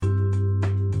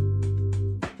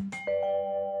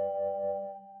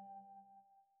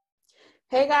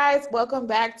Hey guys, welcome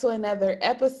back to another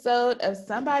episode of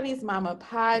Somebody's Mama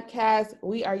podcast.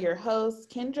 We are your hosts,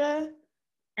 Kendra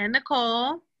and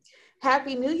Nicole.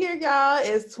 Happy New Year, y'all.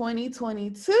 It's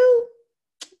 2022.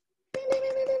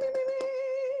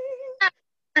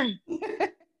 We're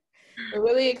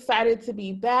really excited to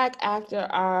be back after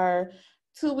our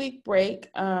 2-week break,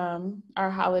 our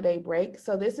holiday break.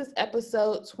 So this is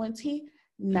episode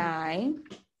 29.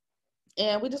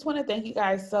 And we just want to thank you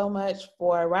guys so much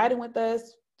for riding with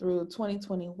us through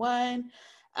 2021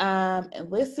 and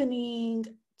listening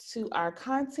to our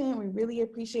content. We really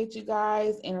appreciate you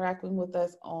guys interacting with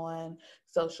us on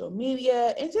social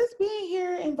media and just being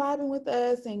here and vibing with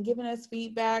us and giving us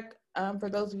feedback. For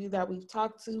those of you that we've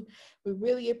talked to, we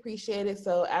really appreciate it.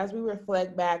 So as we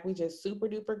reflect back, we just super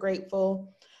duper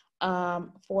grateful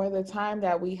for the time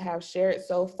that we have shared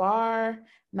so far,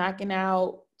 knocking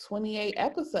out 28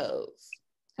 episodes.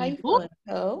 How you feeling,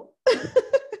 Nicole?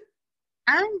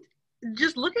 I'm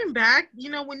just looking back,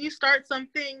 when you start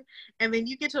something and then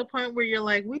you get to a point where you're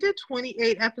like, we did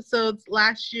 28 episodes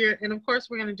last year. And of course,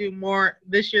 we're going to do more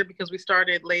this year because we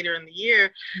started later in the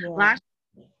year. Yeah.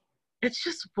 It's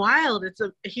just wild. It's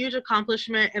a huge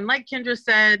accomplishment. And like Kendra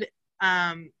said,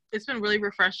 it's been really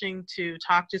refreshing to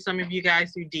talk to some of you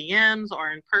guys through DMs or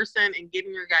in person, and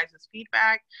getting your guys'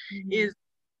 feedback is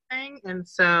thing. And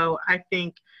so I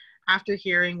think after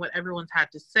hearing what everyone's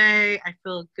had to say, I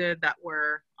feel good that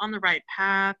we're on the right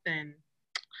path. And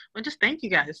well, just thank you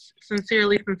guys.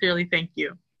 Sincerely thank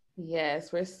you.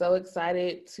 Yes, we're so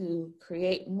excited to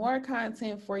create more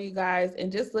content for you guys.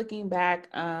 And just looking back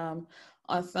on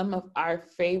some of our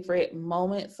favorite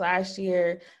moments last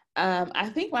year, I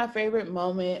think my favorite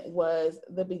moment was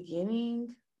the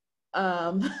beginning.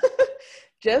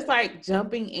 Just like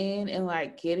jumping in and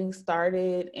like getting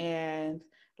started and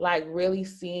like really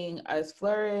seeing us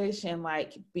flourish and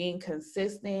like being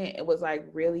consistent. It was like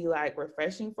really like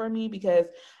refreshing for me because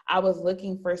I was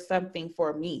looking for something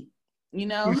for me, you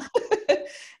know?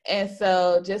 And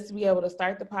so just to be able to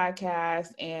start the podcast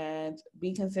and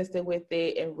be consistent with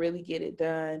it and really get it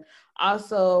done.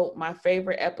 Also, my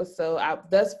favorite episode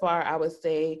thus far, I would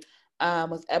say,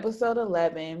 was episode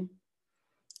 11,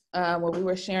 where we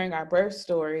were sharing our birth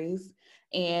stories.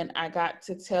 And I got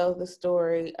to tell the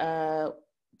story.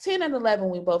 10 and 11,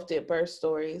 we both did birth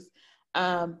stories.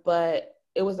 But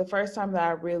it was the first time that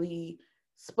I really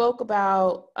spoke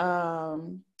about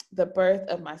the birth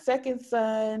of my second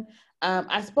son.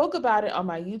 I spoke about it on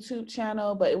my YouTube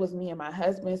channel, but it was me and my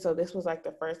husband. So this was like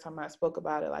the first time I spoke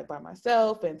about it like by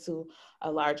myself and to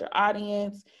a larger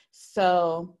audience.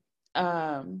 So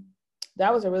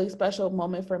that was a really special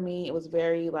moment for me. It was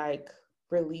very like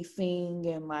releasing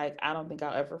and like, I don't think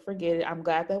I'll ever forget it. I'm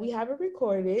glad that we have it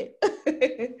recorded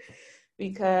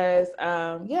because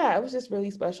yeah, it was just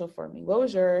really special for me. What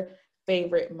was your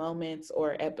favorite moments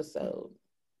or episode?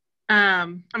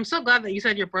 I'm so glad that you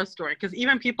said your birth story, because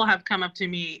even people have come up to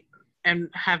me and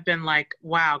have been like,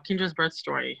 wow, Kendra's birth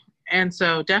story. And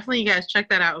so definitely you guys check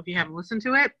that out if you haven't listened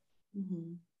to it.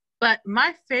 Mm-hmm. But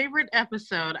my favorite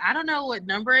episode, I don't know what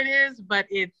number it is, but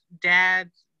it's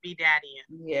Dads Be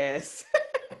Daddying. Yes.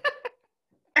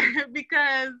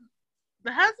 Because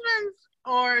the husbands,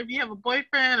 or if you have a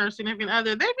boyfriend or significant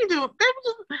other, they just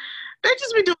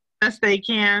be doing the best they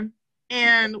can,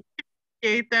 and we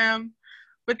appreciate them,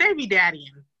 but they be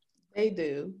daddying. They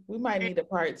do. We might need a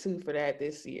part 2 for that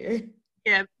this year.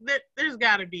 Yeah, there's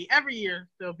got to be. Every year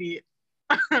there'll be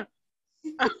fun.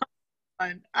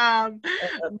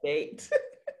 Update.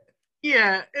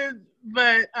 Yeah,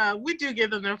 but we do give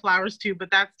them their flowers too.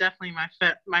 But that's definitely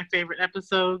my favorite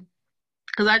episode,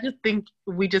 because I just think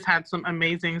we just had some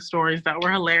amazing stories that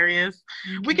were hilarious.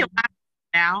 Mm-hmm. We can laugh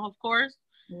now, of course.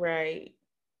 Right.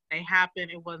 They happened.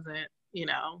 It wasn't,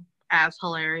 as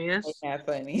hilarious. It's not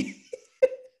funny.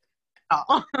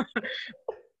 Oh.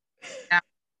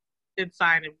 Good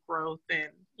sign of growth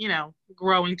and,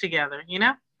 growing together,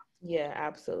 Yeah,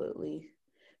 absolutely.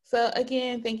 So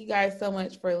again, thank you guys so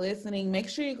much for listening. Make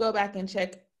sure you go back and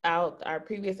check out our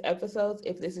previous episodes.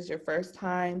 If this is your first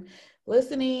time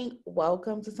listening,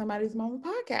 welcome to Somebody's Mama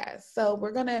podcast. So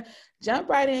we're going to jump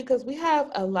right in because we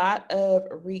have a lot of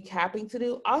recapping to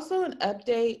do. Also an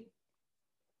update.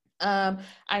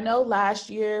 I know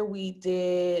last year we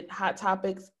did hot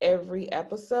topics every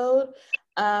episode.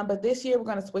 But this year we're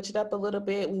going to switch it up a little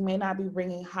bit. We may not be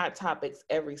bringing hot topics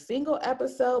every single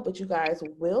episode, but you guys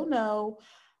will know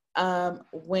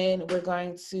when we're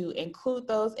going to include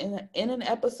those in an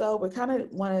episode. We kind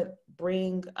of want to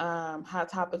bring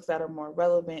hot topics that are more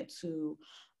relevant to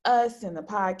us in the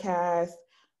podcast,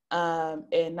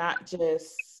 and not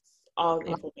just all the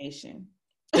information.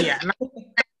 Yeah.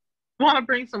 want to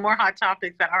bring some more hot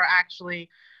topics that are actually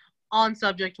on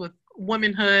subject with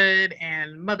womanhood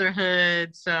and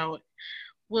motherhood. So,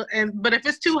 well, but if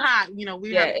it's too hot, you know,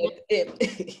 we have.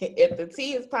 If the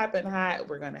tea is piping hot,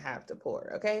 we're gonna have to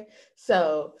pour. Okay,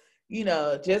 so you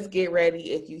know, just get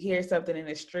ready. If you hear something in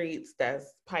the streets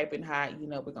that's piping hot, you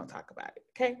know, we're gonna talk about it.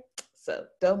 Okay, so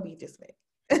don't be dismayed.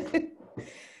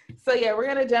 So yeah, we're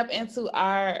gonna jump into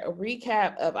our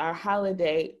recap of our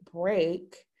holiday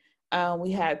break.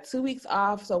 We had 2 weeks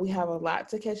off, so we have a lot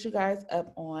to catch you guys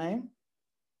up on.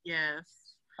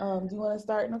 Yes. Do you want to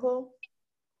start, Nicole?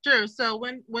 Sure. So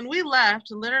when we left,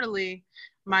 literally,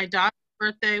 my daughter's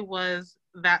birthday was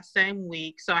that same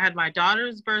week. So I had my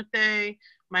daughter's birthday,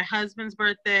 my husband's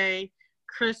birthday,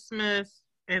 Christmas,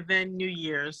 and then New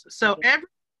Year's. So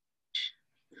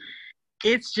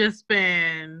it's just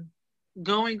been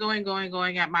going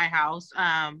at my house.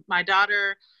 My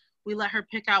daughter, we let her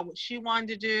pick out what she wanted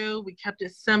to do. We kept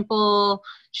it simple.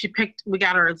 We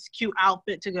got her this cute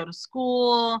outfit to go to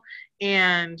school,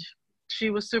 and she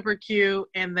was super cute.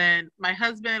 And then my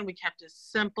husband, we kept it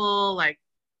simple, like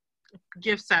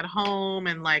gifts at home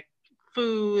and like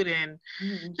food, and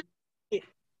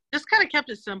just kind of kept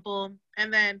it simple.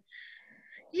 And then,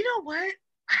 you know what?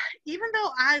 Even though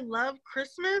I love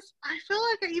Christmas, I feel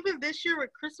like even this year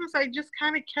with Christmas, I just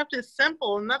kind of kept it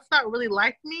simple, and that's not really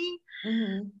like me.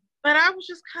 But I was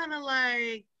just kind of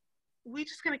like, we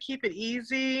just gonna keep it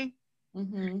easy.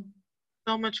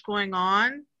 So much going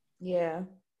on. Yeah.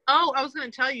 Oh, I was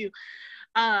gonna tell you.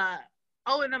 And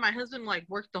then my husband like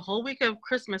worked the whole week of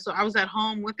Christmas, so I was at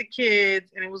home with the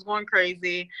kids, and it was going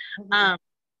crazy.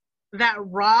 That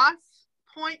Ross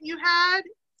point you had.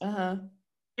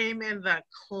 Came in the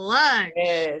clutch.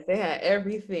 Yes, they had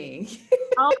everything.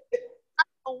 Oh,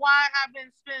 why I've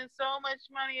been spending so much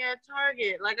money at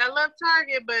Target. Like, I love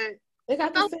Target, but they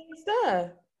got the same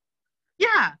stuff.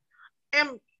 Yeah.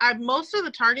 And most of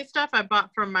the Target stuff I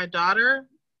bought from my daughter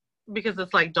because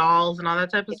it's like dolls and all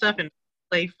that type of stuff and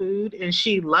play food. And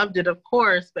she loved it, of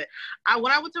course. But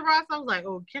when I went to Ross, I was like,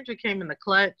 oh, Kendra came in the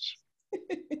clutch.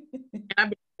 And I've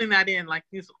been putting that in like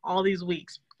all these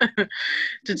weeks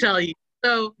to tell you.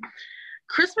 So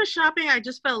Christmas shopping, I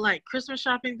just felt like Christmas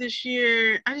shopping this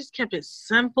year, I just kept it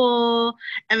simple.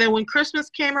 And then when Christmas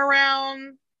came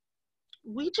around,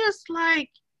 we just like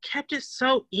kept it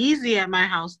so easy at my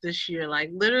house this year.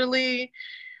 Like literally,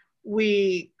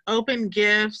 we opened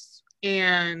gifts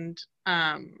and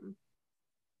then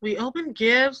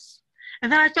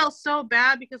I felt so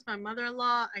bad because my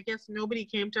mother-in-law, I guess nobody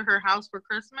came to her house for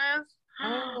Christmas.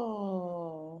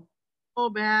 Oh. So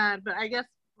bad. But I guess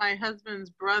my husband's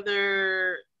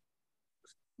brother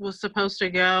was supposed to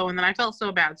go, and then I felt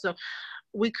so bad. So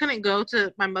we couldn't go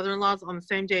to my mother-in-law's on the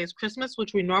same day as Christmas,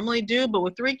 which we normally do, but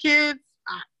with 3 kids,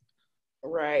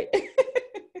 right.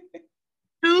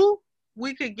 2,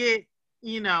 we could get,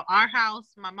 our house,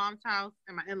 my mom's house,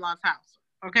 and my in-laws' house.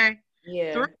 Okay?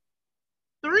 Yeah.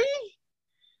 3?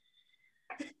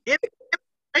 It's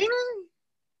raining?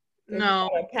 No.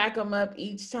 You gotta pack them up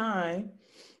each time.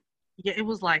 Yeah, it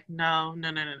was like, no.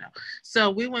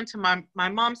 So we went to my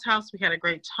mom's house. We had a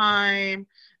great time.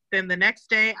 Then the next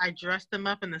day, I dressed them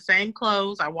up in the same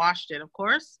clothes. I washed it, of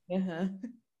course.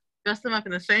 Dressed them up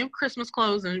in the same Christmas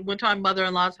clothes and went to my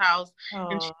mother-in-law's house.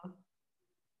 And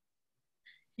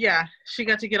she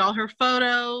got to get all her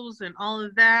photos and all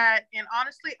of that. And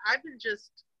honestly, I've been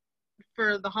just,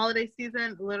 for the holiday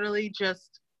season, literally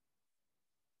just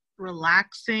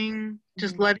relaxing,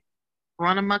 just letting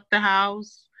run amok the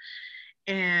house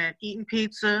and eating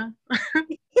pizza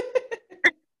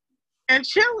and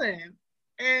chilling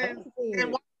and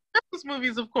watching Christmas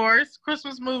movies, of course.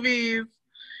 Christmas movies,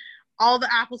 all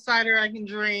the apple cider I can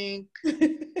drink.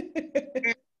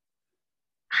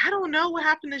 I don't know what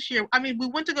happened this year. I mean, we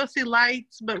went to go see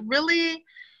lights, but really,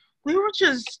 we were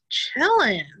just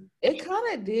chilling. It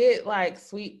kind of did like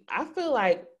sweet. I feel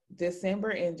like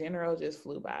December in general just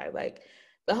flew by. Like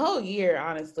the whole year,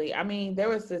 honestly. I mean,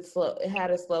 it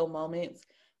had its slow moments,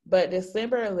 but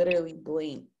December literally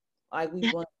blinked. Like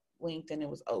we blinked and it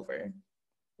was over.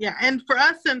 Yeah, and for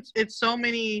us, since it's so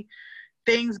many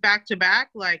things back to back,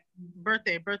 like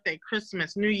birthday,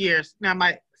 Christmas, New Year's. Now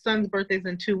my son's birthday's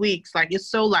in 2 weeks. Like it's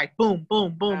so like boom,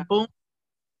 boom, boom, boom.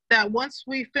 That once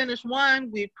we finish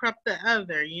one, we prep the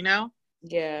other.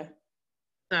 Yeah.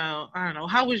 So I don't know.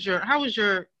 How was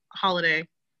your holiday?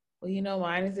 Well,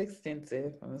 mine is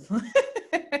extensive.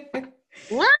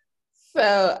 What?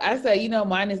 So I said,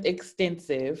 mine is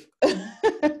extensive.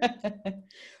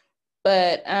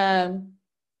 But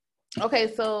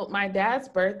okay, so my dad's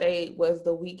birthday was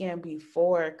the weekend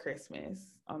before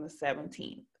Christmas on the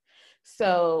 17th.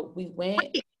 So we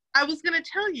went. I was gonna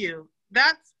tell you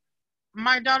that's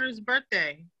my daughter's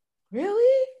birthday.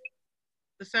 Really?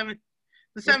 The seventh,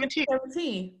 the The 17th.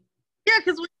 17th. Yeah,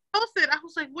 because when he posted, I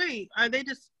was like, wait, are they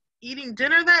just eating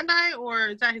dinner that night, or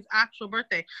is that his actual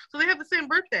birthday? So they have the same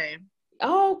birthday.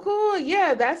 Oh, cool.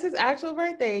 Yeah, that's his actual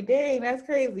birthday. Dang, that's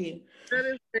crazy. That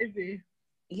is crazy.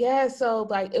 Yeah, so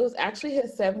like it was actually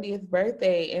his 70th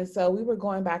birthday. And so we were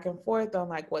going back and forth on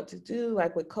like what to do,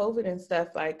 like with COVID and stuff,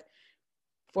 like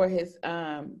for his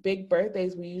big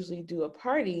birthdays, we usually do a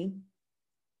party.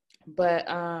 But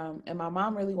and my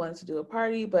mom really wanted to do a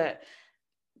party, but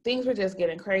things were just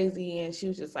getting crazy and she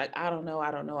was just like, I don't know,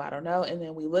 I don't know, I don't know. And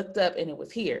then we looked up and it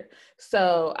was here.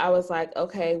 So I was like,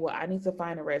 okay, well, I need to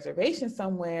find a reservation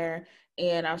somewhere.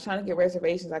 And I was trying to get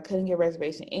reservations. I couldn't get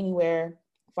reservation anywhere.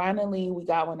 Finally, we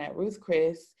got one at Ruth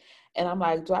Chris. And I'm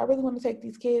like, do I really want to take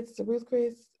these kids to Ruth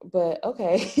Chris? But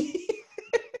okay.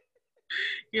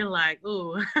 You're like,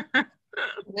 ooh.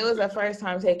 It was the first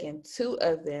time taking two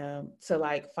of them to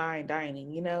like fine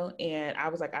dining, and I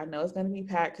was like, I know it's going to be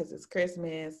packed because it's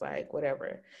Christmas, like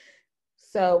whatever.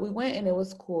 So we went and it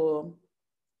was cool.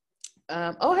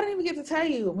 Oh, I didn't even get to tell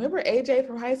you. Remember AJ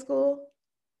from high school?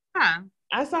 Yeah.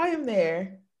 I saw him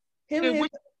there. Him and his,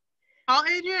 Tall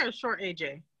AJ or short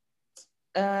AJ?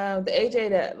 the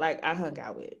AJ that like I hung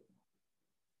out with.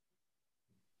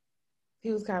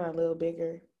 He was kind of a little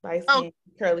bigger, light skin,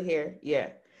 curly hair. Yeah.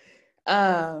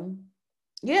 Um,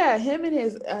 yeah, him and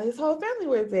his whole family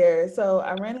were there. So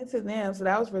I ran into them. So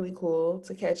that was really cool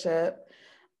to catch up.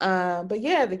 But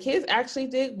yeah, the kids actually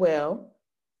did well.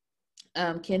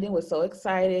 Kendon was so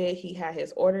excited. He had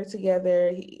his order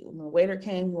together. When the waiter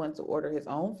came, he wanted to order his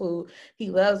own food.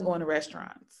 He loves going to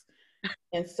restaurants.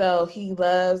 And so he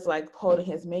loves like holding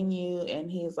his menu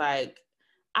and he's like,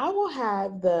 I will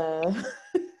have the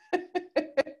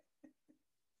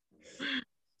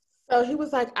So he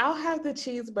was like, I'll have the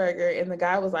cheeseburger. And the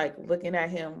guy was like looking at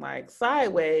him like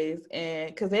sideways.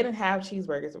 And because they didn't have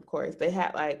cheeseburgers, of course, they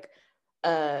had like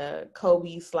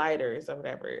Kobe sliders or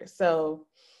whatever. So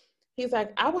he's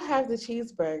like, I will have the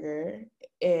cheeseburger.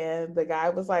 And the guy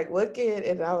was like looking,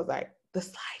 and I was like, the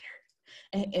sliders.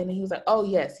 And he was like, oh,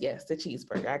 yes, the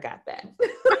cheeseburger. I got that.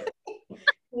 He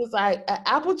was like,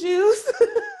 apple juice.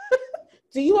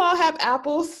 Do you all have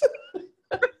apples?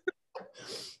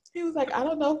 He was like, I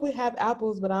don't know if we have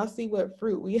apples, but I'll see what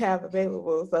fruit we have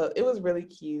available. So it was really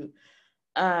cute.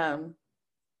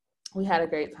 We had a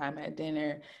great time at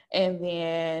dinner. And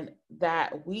then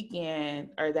that weekend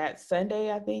or that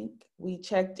Sunday, I think, we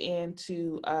checked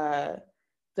into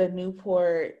the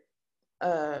Newport,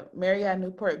 Marriott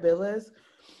Newport Villas.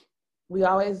 We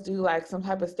always do like some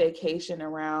type of staycation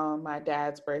around my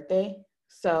dad's birthday.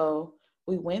 So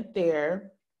we went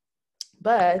there.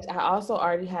 But I also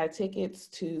already had tickets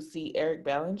to see Eric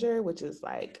Bellinger, which is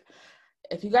like,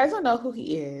 if you guys don't know who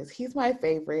he is, he's my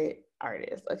favorite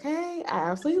artist, okay?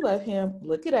 I absolutely love him.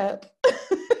 Look it up.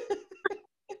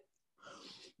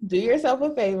 Do yourself a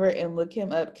favor and look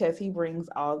him up because he brings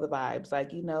all the vibes.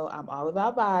 Like, I'm all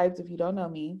about vibes if you don't know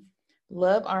me.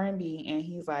 Love R&B, and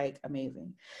he's like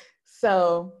amazing.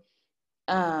 So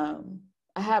I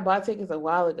had bought tickets a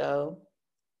while ago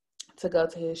to go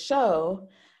to his show.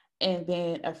 And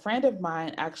then a friend of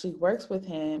mine actually works with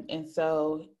him. And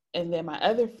then my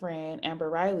other friend,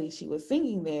 Amber Riley, she was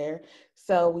singing there.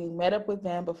 So we met up with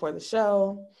them before the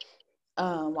show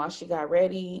while she got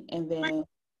ready. And then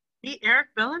Meet Eric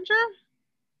Bellinger?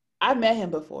 I met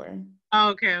him before. Oh,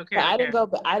 okay. But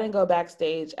I didn't go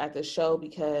backstage at the show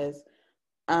because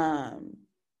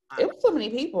it was so many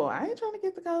people. I ain't trying to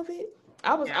get the COVID.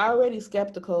 I was already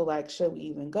skeptical, like, should we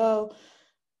even go?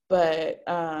 But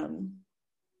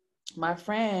my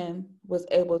friend was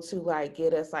able to like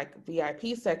get us like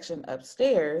VIP section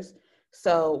upstairs.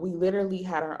 So we literally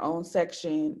had our own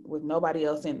section with nobody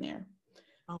else in there.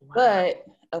 Oh, wow. But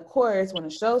of course, when the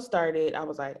show started, I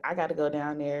was like, I got to go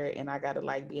down there and I got to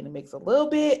like be in the mix a little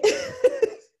bit.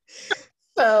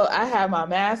 So I had my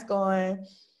mask on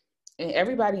and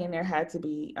everybody in there had to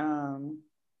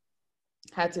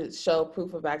show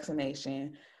proof of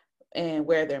vaccination and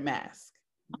wear their mask.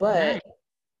 But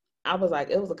I was like,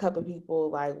 it was a couple of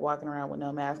people like walking around with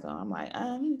no mask on. I'm like,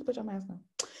 you need to put your mask on.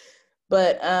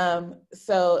 But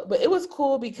but it was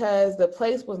cool because the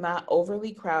place was not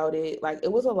overly crowded. Like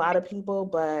it was a lot of people,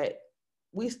 but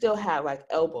we still had like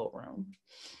elbow room.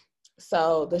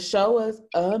 So the show was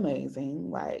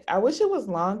amazing. Like I wish it was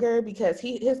longer because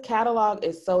his catalog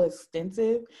is so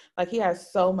extensive. Like he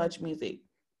has so much music.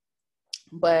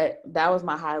 But that was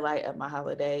my highlight of my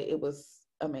holiday. It was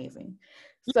amazing.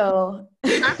 So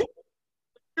after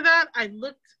that, I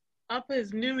looked up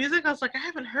his new music. I was like, I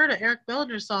haven't heard an Eric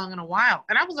Bellinger song in a while.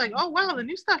 And I was like, oh wow, the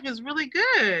new stuff is really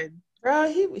good. Girl,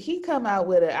 he come out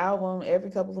with an album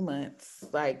every couple of months.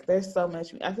 Like there's so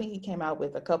much. I think he came out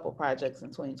with a couple projects in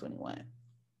 2021.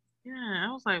 Yeah,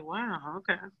 I was like, wow,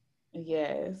 okay.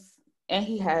 Yes. And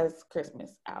he has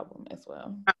Christmas album as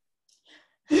well.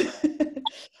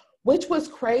 Which was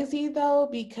crazy though,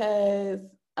 because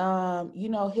you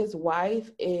know, his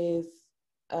wife is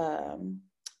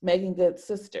Megan Good's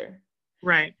sister.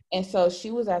 Right. And so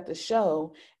she was at the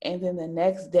show, and then the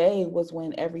next day was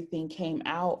when everything came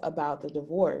out about the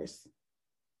divorce.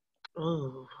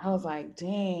 Oh. I was like,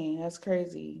 dang, that's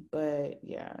crazy. But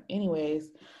yeah, anyways.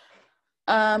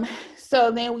 So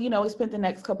then, you know, we spent the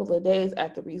next couple of days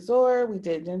at the resort. We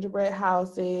did gingerbread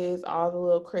houses, all the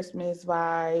little Christmas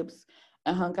vibes,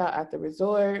 and hung out at the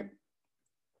resort.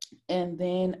 And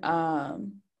then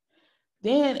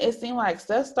it seemed like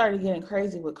stuff started getting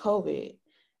crazy with COVID.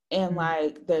 And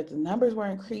like the numbers were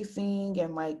increasing,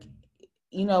 and like,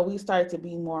 you know, we started to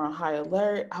be more on high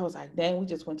alert. I was like, dang, we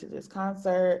just went to this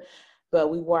concert, but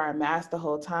we wore our mask the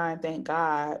whole time, thank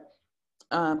God.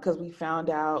 Because we found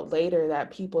out later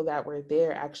that people that were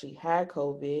there actually had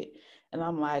COVID. And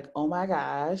I'm like, oh my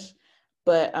gosh.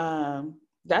 But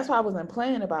that's why I wasn't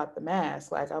playing about the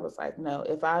mask. Like I was like, no,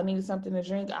 if I needed something to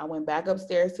drink, I went back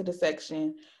upstairs to the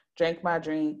section, drank my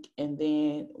drink, and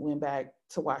then went back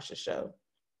to watch the show.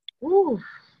 Ooh.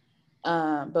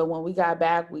 But when we got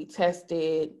back, we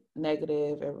tested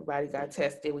negative. Everybody got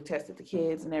tested. We tested the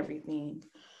kids and everything.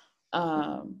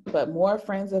 But more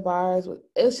friends of ours,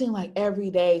 it seemed like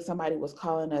every day somebody was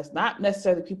calling us, not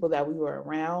necessarily people that we were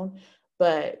around,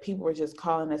 but people were just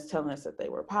calling us, telling us that they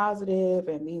were positive,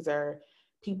 and these are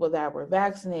people that were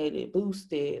vaccinated,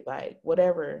 boosted, like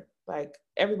whatever, like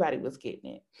everybody was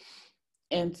getting it.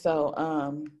 And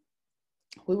so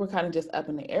we were kind of just up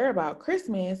in the air about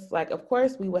Christmas. Like, of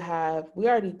course, we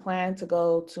already planned to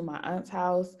go to my aunt's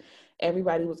house.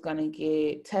 Everybody was going to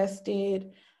get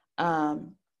tested.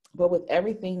 But with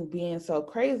everything being so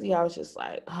crazy, I was just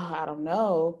like, oh, I don't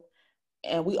know.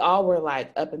 And we all were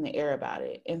like up in the air about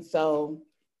it. And so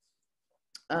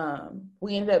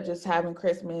we ended up just having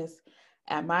Christmas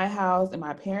at my house, and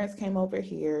my parents came over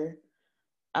here.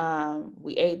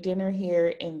 We ate dinner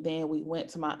here, and then we went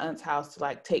to my aunt's house to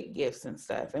like take gifts and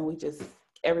stuff. And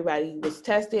everybody was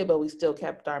tested, but we still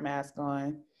kept our mask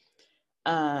on.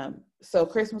 So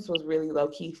Christmas was really low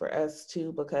key for us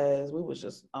too, because we was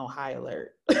just on high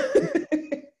alert.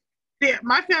 Yeah,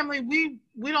 my family,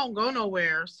 we don't go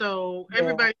nowhere. So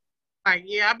everybody like,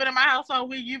 yeah, I've been in my house all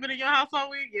week. You've been in your house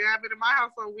all week. Yeah, I've been in my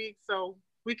house all week. So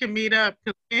we can meet up.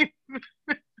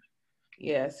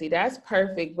 Yeah, see, that's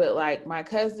perfect. But like my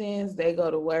cousins, they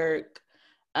go to work.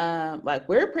 Like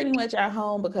we're pretty much at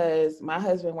home because my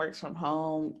husband works from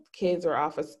home. Kids are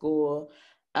off of school.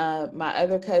 My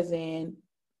other cousin,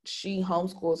 she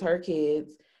homeschools her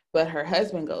kids, but her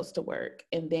husband goes to work.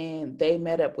 And then they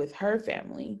met up with her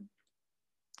family.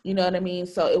 You know what I mean?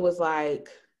 So it was like,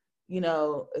 you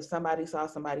know, if somebody saw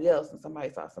somebody else and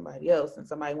somebody saw somebody else and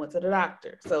somebody went to the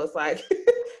doctor. So it's like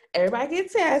everybody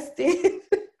get tested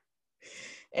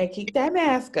and keep that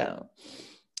mask on.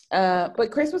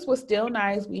 But Christmas was still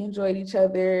nice. We enjoyed each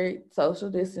other,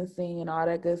 social distancing and all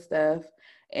that good stuff.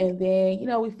 And then, you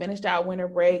know, we finished our winter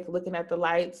break looking at the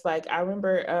lights. Like I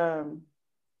remember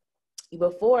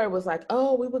before it was like,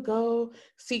 oh, we would go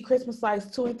see Christmas lights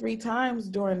 2 and 3 times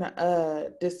during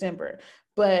December.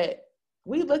 But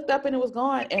we looked up and it was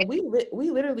gone, and we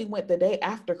literally went the day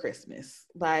after Christmas.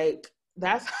 Like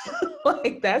that's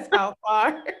that's how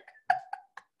far.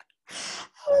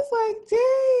 I was like,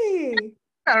 dang.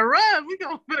 Gotta run. We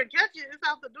gonna catch it. It's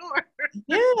out the door.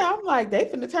 Yeah, I'm like, they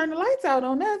finna turn the lights out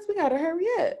on us. We gotta hurry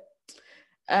up.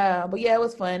 But yeah, it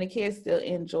was fun. The kids still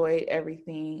enjoyed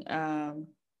everything.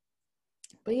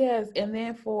 But yes, and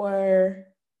then for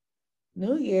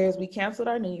New Year's, we canceled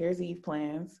our New Year's Eve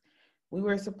plans. We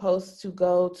were supposed to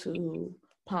go to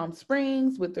Palm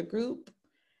Springs with the group,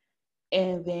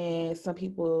 and then some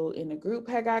people in the group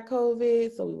had got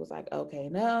COVID, so we was like, okay,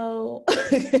 no.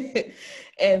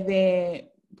 And then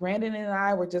Brandon and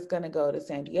I were just gonna go to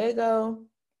San Diego,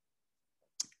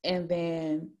 and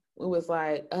then we was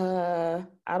like, I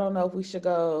don't know if we should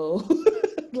go.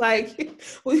 Like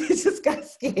we just got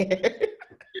scared.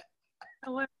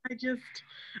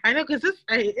 I know, because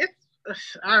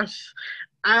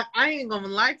I ain't gonna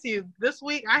lie to you. This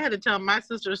week I had to tell my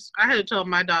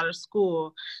daughter's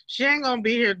school, she ain't gonna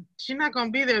be here. She's not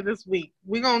gonna be there this week.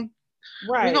 We gonna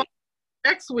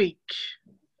next week.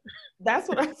 That's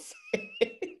what I said.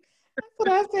 That's what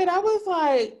I said. I was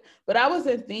like, but I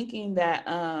wasn't thinking that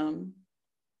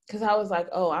because I was like,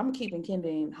 oh, I'm keeping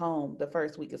Kendon home the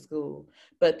first week of school,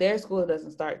 but their school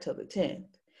doesn't start till the 10th.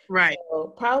 Right.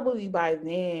 So probably by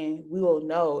then we will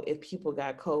know if people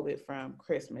got COVID from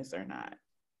Christmas or not.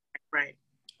 Right.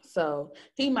 So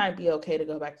he might be okay to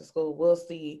go back to school. We'll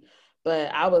see.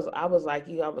 But I was like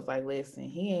you. I was like, listen,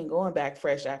 he ain't going back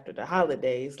fresh after the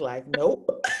holidays. Like, nope.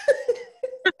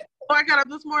 So I got up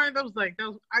this morning.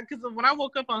 Because when I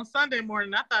woke up on Sunday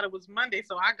morning, I thought it was Monday.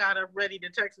 So I got up ready to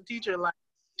text the teacher like,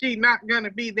 she's not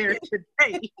gonna be there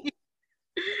today.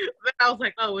 Then I was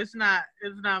like, oh, it's not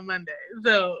Monday.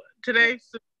 So today,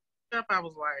 stuff I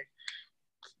was like,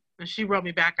 and she wrote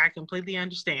me back, I completely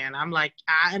understand. I'm like,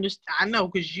 I understand. I know,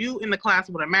 because you in the class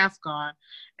with a mask on,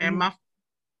 and my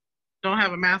don't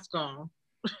have a mask on.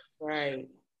 Right.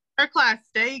 Her class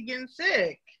stay getting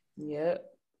sick. Yep.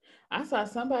 I saw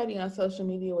somebody on social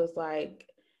media was like,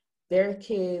 their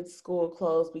kids' school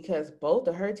closed because both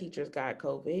of her teachers got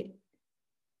COVID.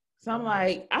 So I'm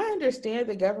like, I understand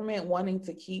the government wanting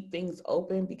to keep things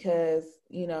open because,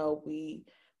 you know, we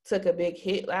took a big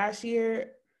hit last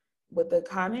year with the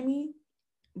economy,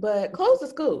 but close the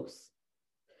schools.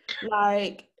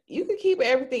 Like, you can keep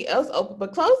everything else open,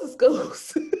 but close the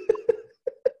schools.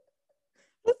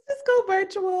 Let's just go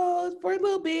virtual for a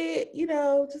little bit, you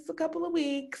know, just a couple of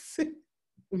weeks.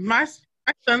 My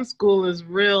son's school is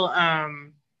real,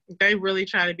 they really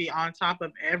try to be on top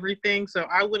of everything. So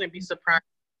I wouldn't be surprised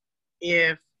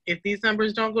if these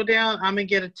numbers don't go down. I'm gonna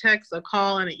get a text, a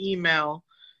call, and an email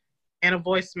and a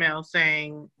voicemail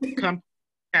saying, come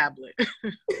tablet.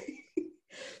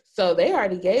 So they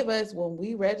already gave us, when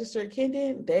we registered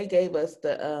Kendon, they gave us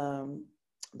the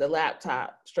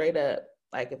laptop straight up.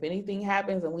 Like, if anything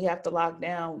happens and we have to lock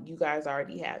down, you guys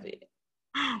already have it.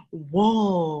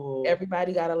 Whoa.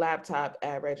 Everybody got a laptop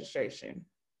at registration.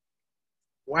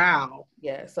 Wow.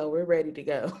 Yeah, so we're ready to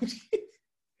go. Just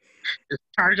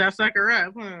charge that sucker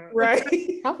up, huh? Right.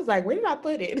 I was like, where did I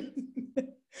put it?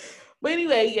 But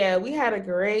anyway, yeah, we had a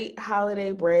great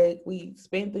holiday break. We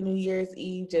spent the New Year's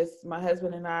Eve, just my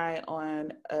husband and I,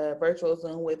 on a virtual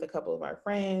Zoom with a couple of our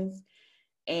friends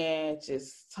and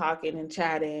just talking and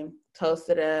chatting,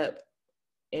 toasted up,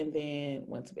 and then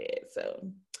went to bed. So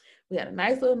we had a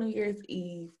nice little New Year's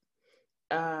Eve.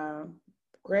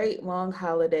 Great long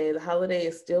holiday. The holiday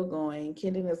is still going.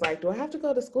 Kendon is like, do I have to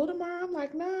go to school tomorrow? I'm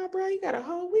like, nah, bro, you got a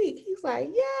whole week. He's like,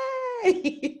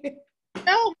 yay.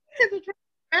 No, kids are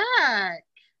back.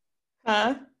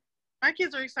 Huh? My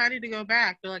kids are excited to go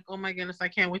back. They're like, oh my goodness, I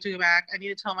can't wait to go back. I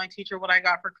need to tell my teacher what I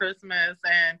got for Christmas.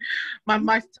 And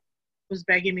my son was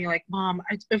begging me like, Mom,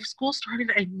 if school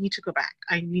started, I need to go back.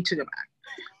 I need to go back.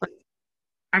 Like,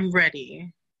 I'm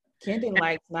ready. Kendon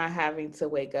likes not having to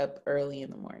wake up early in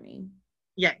the morning.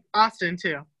 Yeah, Austin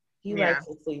too. He likes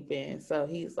to sleep in. So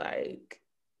he's like,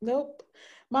 nope.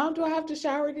 Mom, do I have to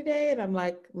shower today? And I'm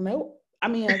like, nope. I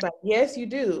mean, I was like, yes, you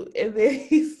do. And then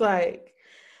he's like,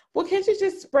 well, can't you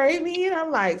just spray me? And I'm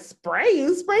like, spray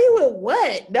you? Spray you with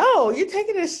what? No, you're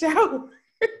taking a shower.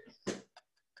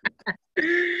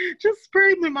 Just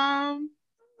spray me, Mom.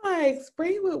 I'm like,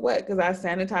 spray you with what? Because I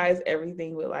sanitize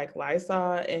everything with like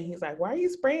Lysol. And he's like, why are you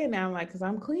spraying now? I'm like, because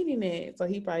I'm cleaning it. So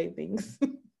he probably thinks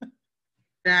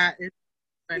that is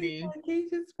funny. Like, can you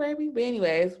just spray me? But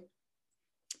anyways,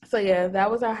 so yeah, that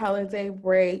was our holiday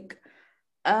break.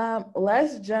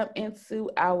 Let's jump into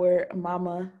our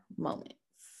mama moments.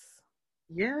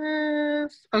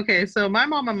 Yes. Okay, so my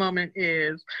mama moment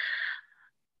is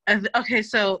okay,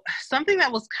 so something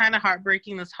that was kind of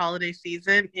heartbreaking this holiday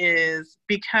season is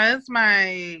because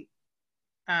my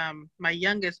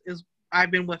youngest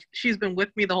she's been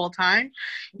with me the whole time.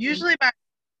 Mm-hmm. Usually by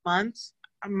months,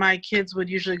 my kids would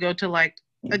usually go to like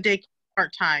a day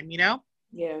part-time, you know?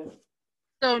 Yeah.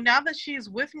 So now that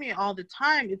she's with me all the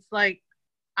time, it's like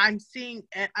I'm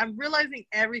realizing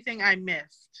everything I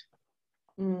missed.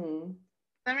 Mm.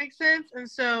 That makes sense? And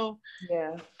so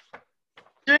yeah,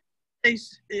 during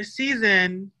this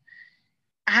season,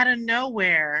 out of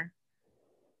nowhere,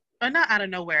 but not out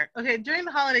of nowhere. Okay, during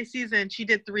the holiday season, she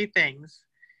did 3 things.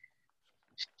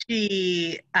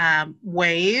 She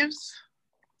waves.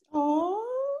 Oh.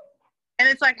 And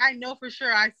it's like, I know for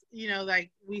sure,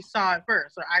 like we saw it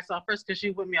first, or I saw first because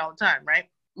she's with me all the time, right?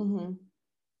 Mm-hmm.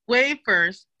 Wave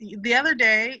first. The other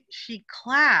day, she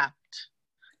clapped.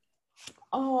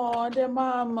 Oh, the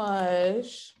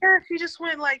mamash. Yeah, she just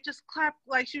went just clap,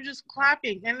 like she was just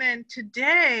clapping. And then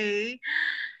today,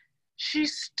 she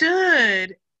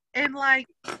stood and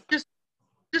just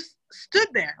stood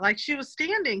there. Like she was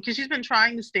standing because she's been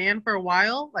trying to stand for a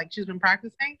while. Like she's been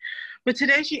practicing. But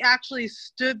today she actually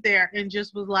stood there and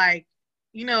just was like,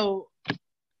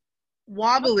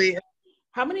 wobbly.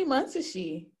 How many months is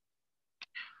she?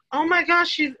 Oh my gosh,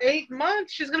 she's 8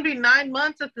 months. She's gonna be 9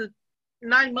 months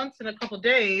 9 months in a couple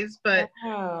days. But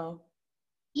Wow.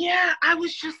 yeah, I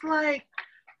was just like,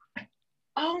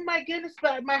 oh my goodness,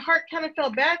 but my heart kind of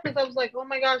felt bad because I was like, oh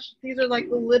my gosh, these are like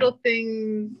the little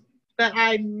things that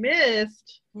I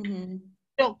missed. Mm-hmm.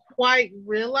 Don't quite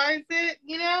realize it,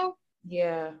 you know?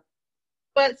 Yeah.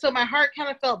 But so my heart kind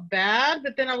of felt bad,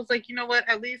 but then I was like, you know what?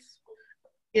 At least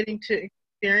getting to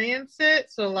experience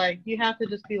it. So like you have to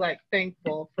just be like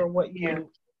thankful for what you know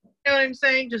what I'm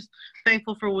saying? Just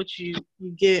thankful for what you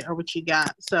get or what you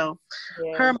got. So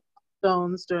Yeah. her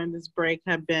milestones during this break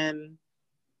have been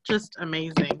just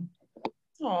amazing.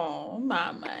 Oh,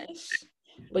 not much.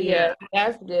 But yeah,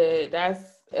 that's good. That's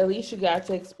at least you got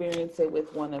to experience it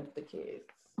with one of the kids.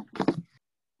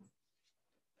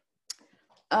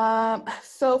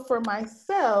 So for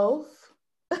myself,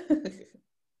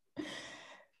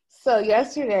 so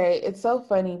yesterday, it's so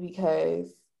funny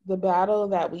because the battle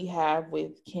that we have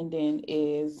with Kendon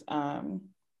is,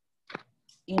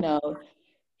 you know,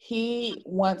 he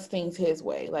wants things his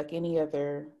way, like any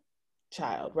other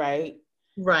child, right?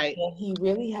 Right. And he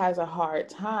really has a hard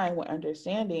time with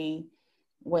understanding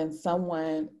when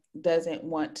someone doesn't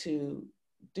want to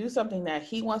do something that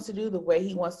he wants to do the way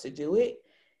he wants to do it.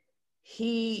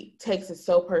 He takes it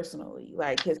so personally.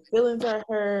 Like his feelings are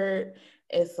hurt.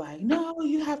 It's like, no,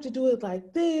 you have to do it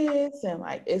like this. And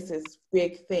like, it's this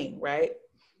big thing, right?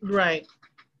 Right.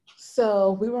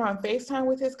 So we were on FaceTime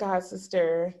with his god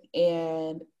sister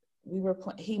and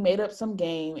he made up some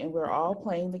game and we're all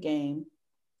playing the game.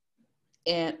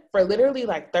 And for literally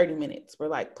like 30 minutes, we're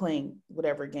like playing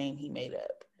whatever game he made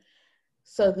up.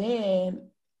 So then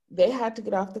they had to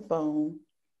get off the phone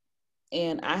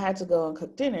and I had to go and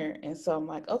cook dinner. And so I'm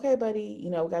like, okay, buddy, we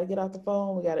got to get off the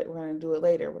phone. We're going to do it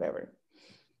later, whatever.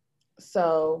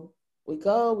 So we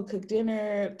cook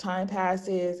dinner, time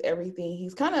passes, everything.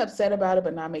 He's kind of upset about it,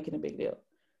 but not making a big deal.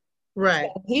 Right.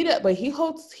 So but he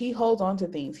holds on to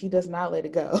things. He does not let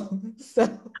it go. So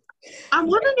I'm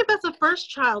wondering if that's a first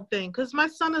child thing, because my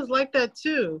son is like that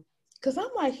too. Because I'm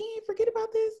like, he ain't forget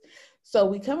about this. So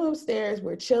we come upstairs,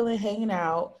 we're chilling, hanging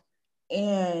out,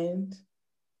 and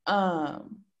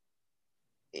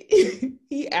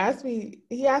he asked me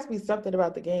something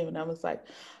about the game, and I was like,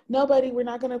 no, buddy, we're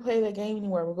not gonna play the game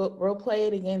anymore. We'll play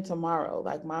it again tomorrow.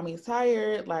 Like, mommy's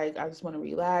tired. Like, I just want to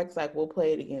relax. Like, we'll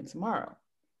play it again tomorrow.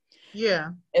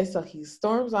 Yeah. And so he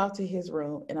storms off to his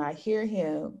room, and I hear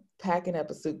him packing up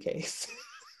a suitcase.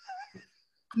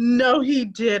 No, he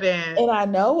didn't. And I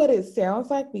know what it sounds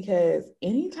like because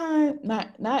anytime,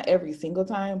 not every single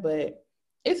time, but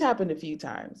it's happened a few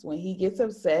times. When he gets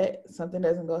upset, something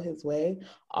doesn't go his way,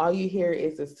 all you hear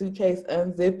is a suitcase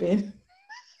unzipping.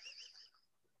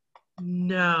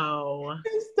 No.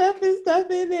 Stuff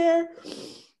in there.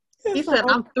 And He said,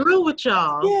 I'm through with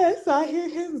y'all. Yeah, so I hear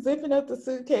him zipping up the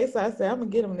suitcase. I said, I'm going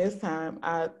to get him this time.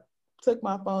 I took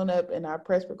my phone up and I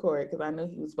pressed record because I knew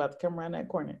he was about to come around that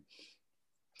corner.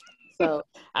 So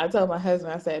I told my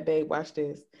husband, I said, babe, watch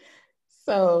this.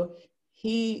 So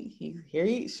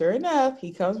sure enough,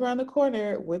 he comes around the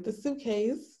corner with the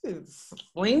suitcase and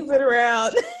swings it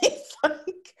around. He's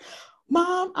like,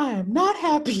 Mom, I am not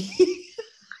happy.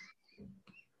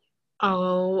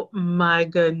 Oh my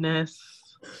goodness.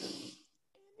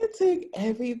 It took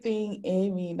everything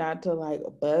in me not to like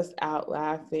bust out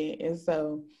laughing. And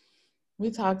so we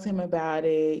talked to him about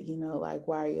it, like,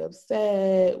 why are you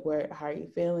upset? How are you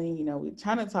feeling? We're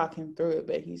trying to talk him through it,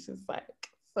 but he's just like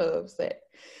so upset.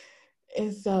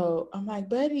 And so I'm like,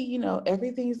 buddy,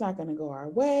 everything's not going to go our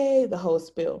way, the whole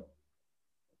spiel.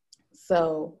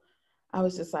 So I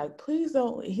was just like, please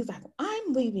don't. He's like,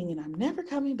 I'm leaving and I'm never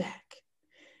coming back.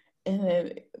 And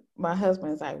then my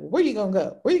husband's like, well, where you going to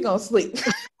go? Where you going to sleep?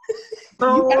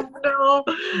 No.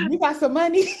 You got some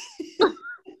money?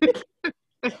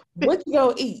 What you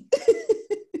gonna eat?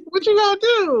 What you gonna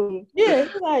do? Yeah,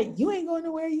 he's like, you ain't going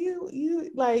nowhere.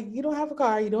 You like, you don't have a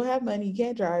car, you don't have money, you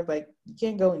can't drive, like, you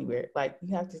can't go anywhere. Like,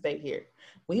 you have to stay here.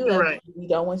 We love you. We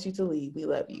don't want you to leave. We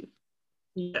love you.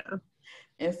 Yeah.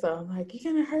 And so I'm like,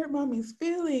 you're gonna hurt mommy's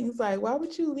feelings. Like, why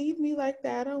would you leave me like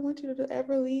that? I don't want you to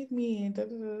ever leave me. And da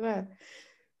da da da.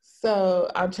 So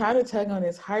I'm trying to tug on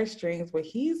his heartstrings, but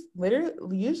he's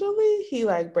literally, usually he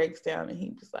like breaks down and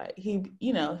he just like, he'll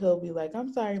be like,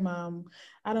 I'm sorry, Mom.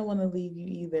 I don't want to leave you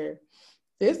either.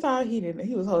 This time he didn't,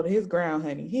 he was holding his ground,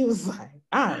 honey. He was like,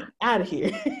 I'm out of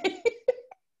here.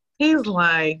 He's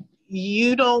like,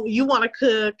 you want to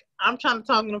cook. I'm trying to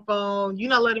talk on the phone.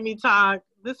 You're not letting me talk.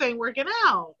 This ain't working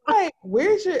out. Like,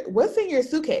 what's in your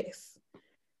suitcase?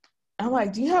 I'm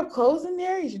like, do you have clothes in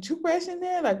there? Is your toothbrush in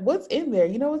there? Like, what's in there?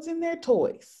 You know what's in there?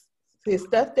 Toys. His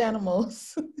stuffed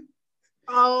animals.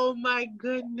 Oh my I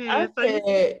goodness.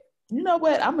 said, you know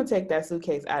what? I'm gonna take that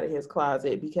suitcase out of his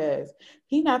closet because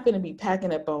he's not gonna be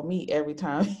packing up on me every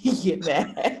time he get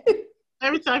mad.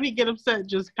 Every time he get upset,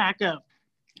 just pack up.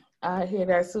 I hear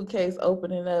that suitcase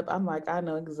opening up. I'm like, I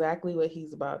know exactly what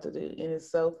he's about to do. And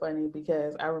it's so funny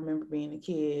because I remember being a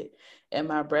kid and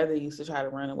my brother used to try to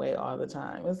run away all the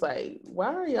time. It's like,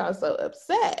 why are y'all so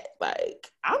upset?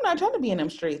 Like, I'm not trying to be in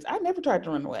them streets. I never tried to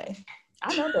run away.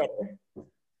 I know better.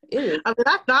 It is. I mean,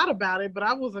 I thought about it, but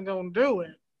I wasn't going to do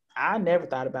it. I never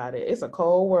thought about it. It's a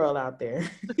cold world out there.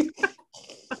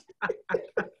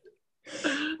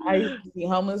 I used to see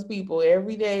homeless people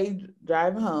every day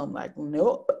driving home. Like,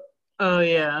 nope. Oh,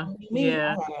 yeah. Me,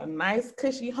 Yeah. I had a nice,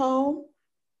 cushy home,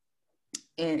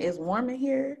 and it's warm in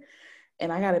here,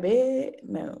 and I got a bed.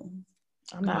 No,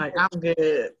 I'm not. Like, I'm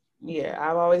good. Yeah,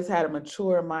 I've always had a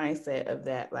mature mindset of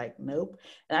that. Like, nope.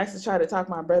 And I used to try to talk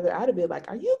my brother out of it. Like,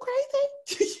 are you crazy?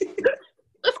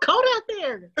 It's cold out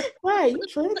there. Right, you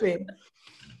tripping.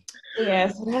 Yeah,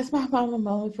 so that's my mama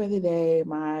moment for the day.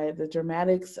 The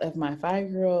dramatics of my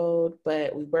 5-year-old,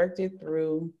 but we worked it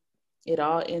through. It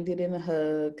all ended in a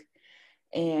hug.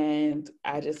 And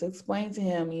I just explained to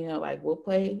him, like, we'll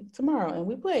play tomorrow. And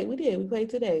we played. We did. We played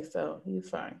today. So he was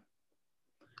fine.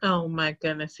 Oh my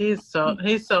goodness. He's so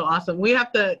awesome. We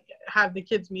have to have the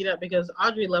kids meet up because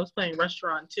Audrey loves playing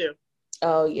restaurant too.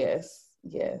 Oh, yes.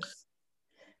 Yes.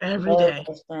 Every day.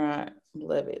 Restaurant.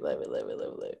 Love it. Love it. Love it. Love it.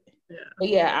 Love it. Yeah. But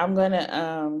yeah, I'm gonna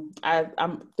I'm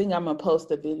gonna post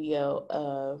a video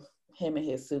of him and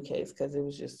his suitcase because it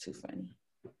was just too funny.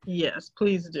 Yes,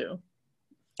 please do.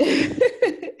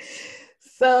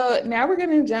 So now we're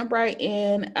gonna jump right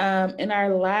in. In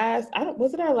our last,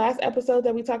 was it our last episode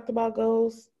that we talked about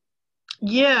goals?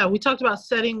 Yeah, we talked about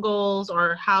setting goals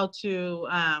or how to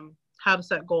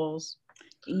set goals.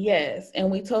 Yes,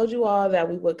 and we told you all that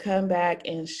we would come back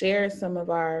and share some of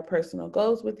our personal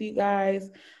goals with you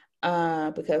guys.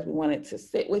 Because we wanted to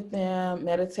sit with them,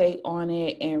 meditate on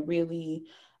it, and really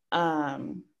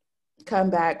come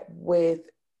back with,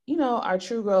 our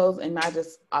true goals and not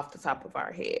just off the top of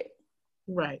our head.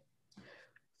 Right.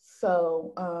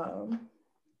 So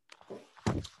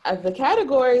the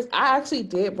categories, I actually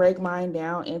did break mine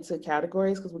down into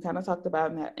categories because we kind of talked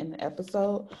about that in the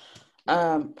episode.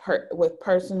 With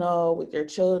personal, with your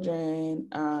children,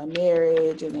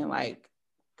 marriage, and then like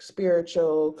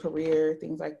spiritual, career,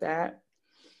 things like that.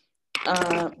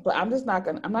 But I'm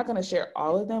not gonna share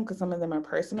all of them because some of them are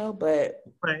personal, but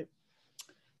right.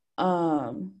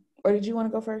 Or did you want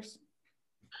to go first?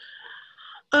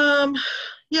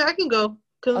 Yeah, I can go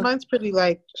because okay. Mine's pretty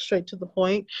like straight to the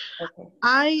point.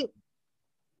 Okay.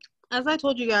 As I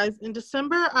told you guys, in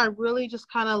December, I really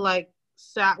just kind of like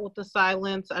sat with the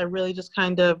silence. I really just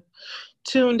kind of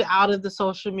tuned out of the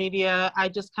social media. I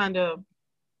just kind of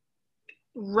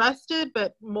rested,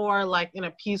 but more like in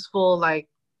a peaceful, like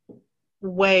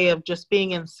way of just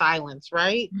being in silence,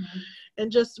 right? Mm-hmm.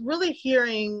 And just really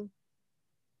hearing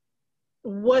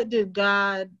what did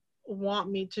God want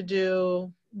me to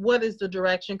do? What is the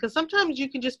direction? Because sometimes you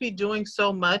can just be doing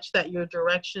so much that your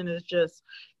direction is just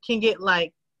can get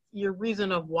like your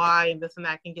reason of why and this and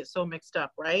that can get so mixed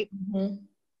up, right? Mm-hmm.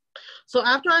 So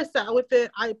after I sat with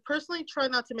it, I personally try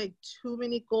not to make too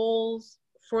many goals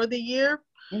for the year.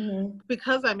 Mm-hmm.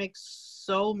 Because I make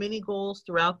so many goals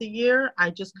throughout the year,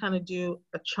 I just kind of do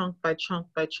a chunk by chunk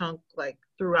by chunk, like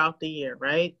throughout the year,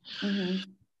 right? Mm-hmm.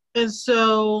 And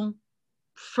so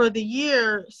for the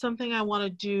year, something I want to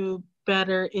do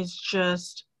better is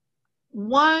just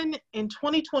one, in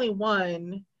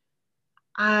 2021,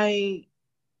 I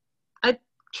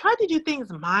tried to do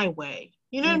things my way.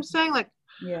 You know what I'm saying? Like,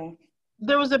 yeah.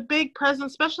 There was a big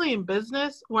presence, especially in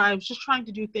business, where I was just trying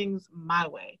to do things my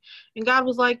way. And God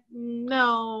was like,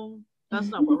 no, that's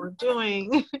not what we're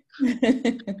doing.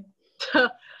 So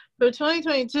for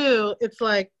 2022, it's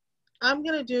like, I'm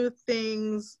going to do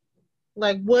things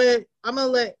like I'm going to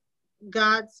let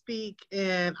God speak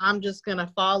and I'm just going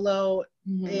to follow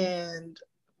and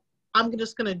I'm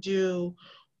just going to do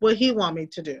what he wants me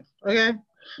to do. Okay.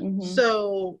 Mm-hmm.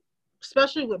 So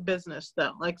especially with business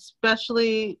though, like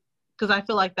especially because I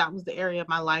feel like that was the area of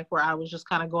my life where I was just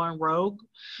kind of going rogue.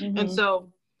 Mm-hmm. And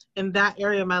so in that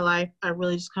area of my life, I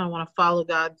really just kind of want to follow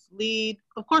God's lead.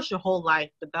 Of course, your whole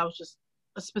life, but that was just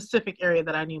a specific area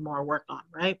that I need more work on,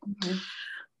 right? Mm-hmm.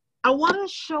 I want to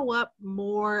show up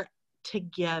more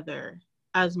together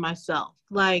as myself.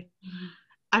 Like, mm-hmm.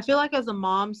 I feel like as a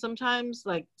mom, sometimes,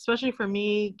 like, especially for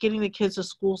me, getting the kids to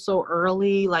school so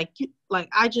early, like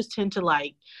I just tend to,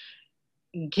 like,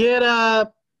 get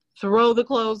up, throw the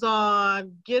clothes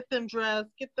on, get them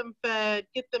dressed, get them fed,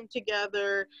 get them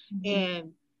together, mm-hmm.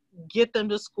 and get them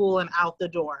to school and out the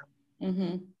door.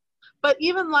 Mm-hmm. But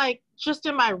even like just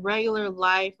in my regular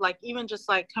life, like even just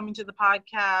like coming to the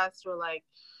podcast or like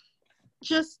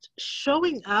just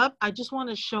showing up, I just want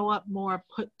to show up more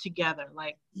put together.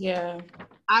 Like, yeah,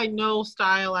 I know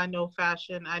style, I know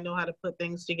fashion, I know how to put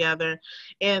things together.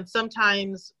 And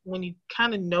sometimes when you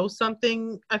kind of know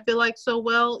something, I feel like so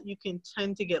well, you can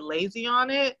tend to get lazy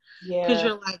on it because yeah,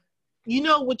 you're like, you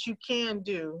know what you can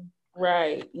do.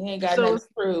 right. You ain't got So nothing to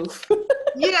prove.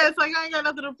 yeah, it's like I ain't got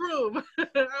nothing to prove.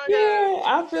 Yeah,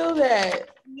 I feel that.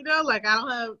 You know, like I don't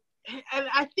have, and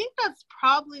I think that's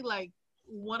probably like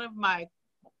one of my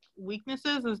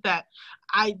weaknesses is that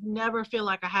I never feel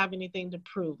like I have anything to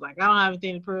prove. Like I don't have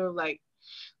anything to prove. Like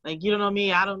you don't know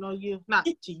me, I don't know you. Not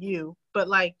to you, but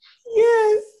like,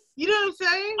 Yes, you know what I'm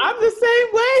saying? I'm the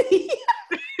same way.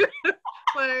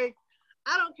 Like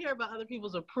I don't care about other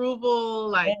people's approval.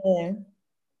 Like Man,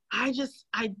 and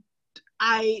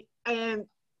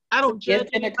I don't judge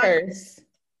gift and a anybody. curse.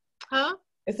 Huh?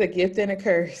 It's a gift and a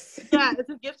curse. Yeah, it's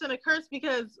a gift and a curse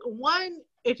because one,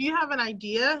 if you have an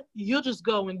idea, you'll just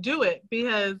go and do it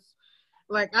because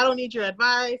like I don't need your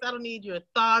advice, I don't need your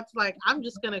thoughts. Like I'm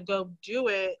just gonna go do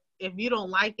it. If you don't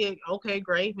like it, okay,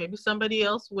 great. Maybe somebody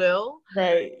else will.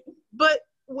 Right. But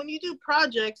when you do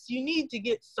projects, you need to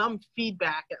get some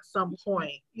feedback at some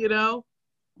point, you know?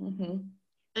 Mm-hmm.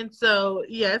 And so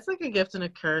yeah, it's like a gift and a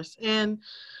curse. And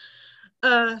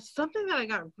something that I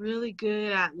got really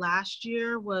good at last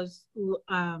year was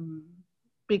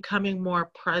becoming more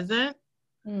present.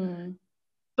 Mm.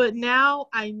 But now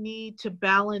I need to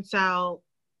balance out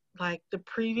like the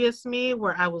previous me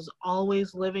where I was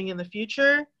always living in the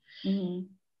future Mm-hmm.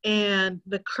 and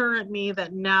the current me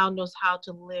that now knows how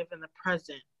to live in the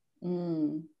present.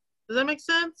 Mm. Does that make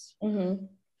sense? Mm-hmm.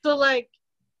 So like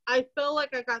I felt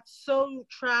like I got so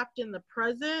trapped in the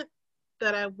present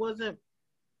that I wasn't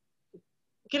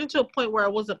getting to a point where I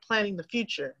wasn't planning the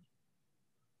future.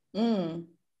 Mm.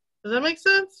 Does that make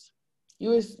sense?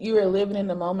 You were living in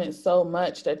the moment so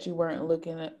much that you weren't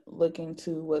looking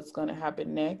to what's going to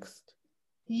happen next.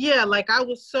 Yeah, like I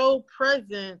was so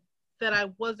present that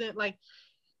I wasn't like,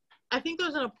 I think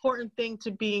there's an important thing to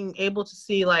being able to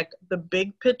see like the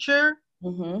big picture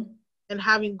Mm-hmm. and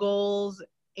having goals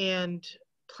and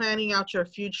planning out your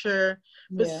future,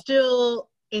 but Yeah. still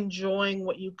enjoying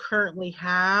what you currently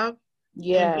have and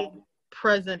Yeah. being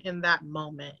present in that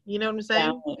moment. You know what I'm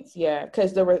saying? Balance. Yeah.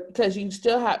 Because you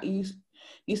still have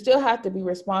to be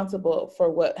responsible for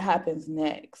what happens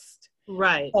next.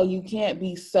 Right. So you can't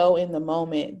be so in the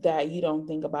moment that you don't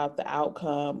think about the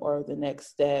outcome or the next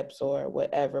steps or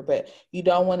whatever. But you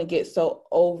don't want to get so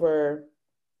over.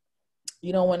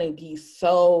 You don't want to be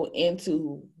so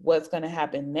into what's going to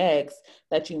happen next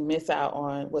that you miss out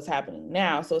on what's happening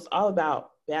now. So it's all about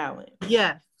balance.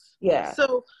 Yes. Yeah.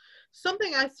 So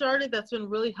something I started that's been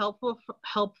really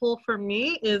helpful for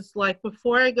me is like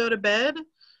before I go to bed,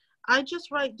 I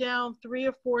just write down 3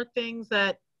 or 4 things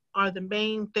that are the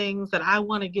main things that I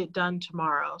want to get done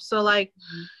tomorrow. So like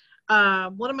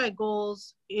one of my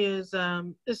goals is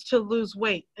to lose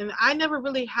weight, and I never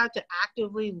really had to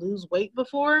actively lose weight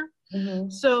before. Mm-hmm.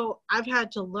 So I've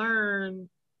had to learn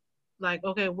like,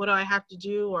 okay, what do I have to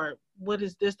do, or what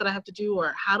is this that I have to do,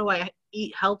 or how do I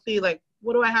eat healthy? Like,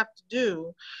 what do I have to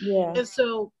do? Yeah. And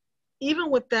so even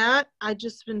with that, I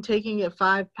just been taking it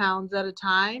 5 pounds at a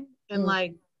time. And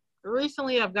like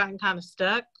recently I've gotten kind of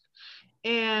stuck.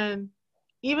 And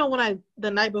even when the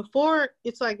night before,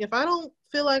 it's like, if I don't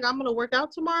feel like I'm going to work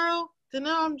out tomorrow, then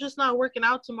no, I'm just not working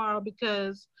out tomorrow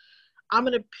because I'm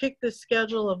going to pick the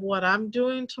schedule of what I'm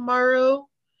doing tomorrow.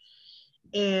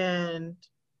 And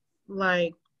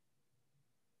like,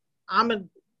 I'm going to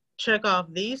check off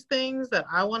these things that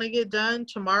I want to get done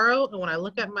tomorrow. And when I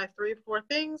look at my 3 or 4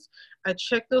 things, I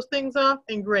check those things off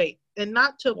and great. And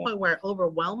not to a point where I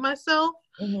overwhelm myself,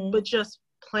 but just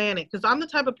plan it. Because I'm the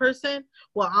type of person,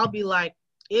 well, I'll be like,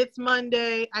 it's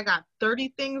Monday. I got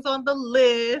 30 things on the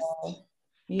list.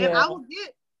 Yeah. And I will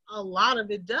get a lot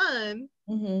of it done.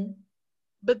 Mm-hmm.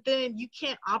 But then you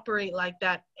can't operate like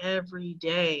that every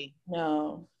day.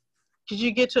 No. Because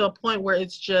you get to a point where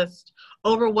it's just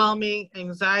overwhelming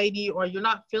anxiety, or you're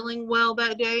not feeling well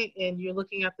that day and you're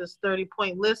looking at this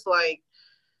 30-point list like,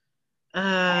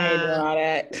 I ain't doing all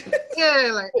that.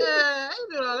 yeah, like, I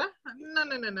ain't doing all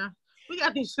that. No. We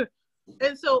got these.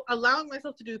 And so allowing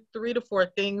myself to do 3 to 4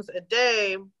 things a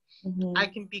day, I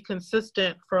can be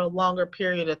consistent for a longer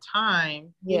period of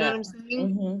time. You know what I'm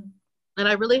saying? Mm-hmm. And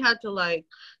I really had to like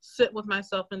sit with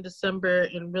myself in December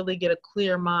and really get a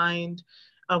clear mind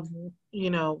of, you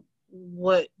know,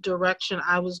 what direction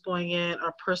I was going in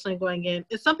or personally going in.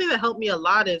 It's something that helped me a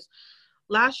lot is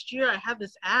last year I had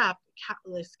this app,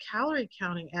 this calorie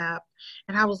counting app,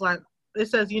 and I was like, it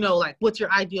says, you know, like, what's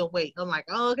your ideal weight? I'm like,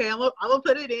 oh, okay, I'm gonna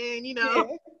put it in, you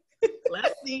know,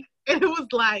 let's see. And it was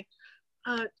like,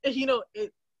 you know,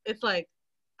 it's like,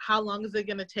 how long is it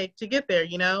gonna take to get there,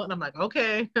 you know? And I'm like,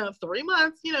 okay, 3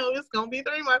 months, you know, it's gonna be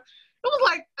 3 months. It was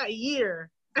like a year.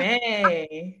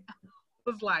 Hey. It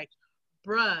was like,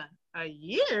 bruh, a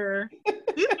year?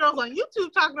 These girls on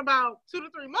YouTube talking about 2 to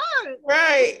 3 months.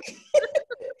 Right.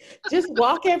 Just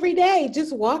walk every day.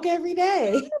 Just walk every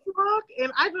day. Walk,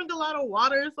 and I drink a lot of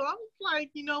water, so I was like,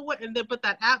 you know what? And then, but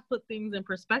that app put things in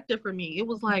perspective for me. It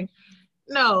was like,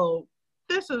 no,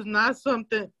 this is not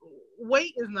something.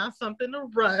 Weight is not something to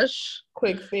rush.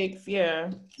 Quick fix, yeah.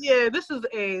 Yeah, this is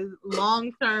a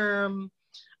long-term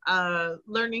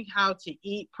learning how to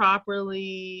eat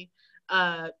properly,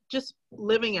 just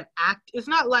living an it's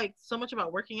not like so much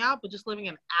about working out, but just living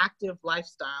an active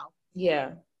lifestyle.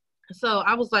 Yeah. So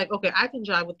I was like, okay, I can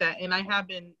jive with that. And I have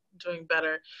been doing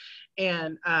better.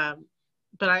 And,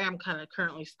 but I am kind of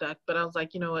currently stuck, but I was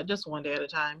like, you know what, just one day at a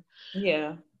time.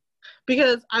 Yeah.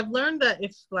 Because I've learned that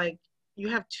if like you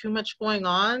have too much going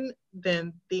on,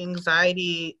 then the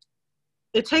anxiety,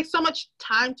 it takes so much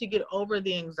time to get over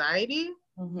the anxiety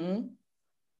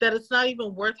that it's not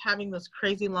even worth having this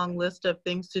crazy long list of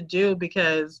things to do,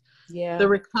 because the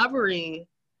recovery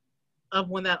of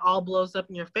when that all blows up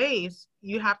in your face,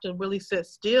 you have to really sit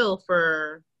still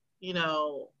for, you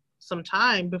know, some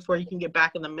time before you can get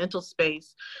back in the mental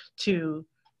space to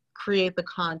create the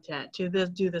content, to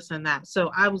do this and that. So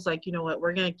I was like, you know what,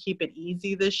 we're going to keep it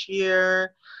easy this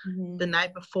year, the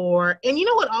night before. And you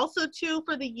know what, also too,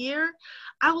 for the year,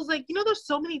 I was like, you know, there's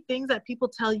so many things that people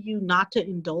tell you not to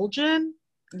indulge in.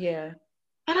 Yeah.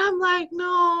 And I'm like,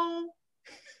 no,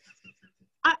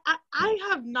 I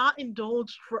have not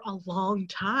indulged for a long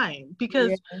time,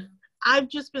 because I've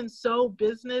just been so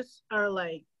business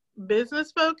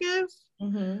focused.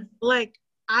 Like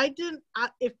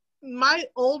if my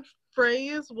old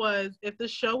phrase was, if the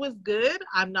show is good,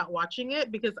 I'm not watching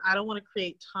it, because I don't want to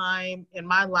create time in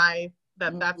my life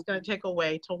that's going to take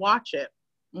away to watch it.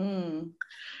 And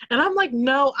I'm like,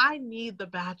 no, I need The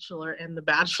Bachelor and The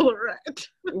Bachelorette.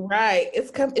 Right. It's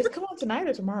come on tonight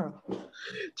or tomorrow?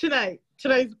 Tonight,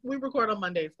 we record on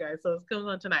Mondays, guys, so it's coming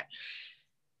on tonight.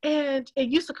 And it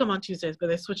used to come on Tuesdays, but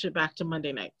they switched it back to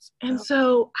Monday nights. And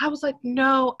so I was like,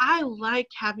 no, I like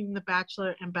having The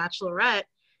Bachelor and Bachelorette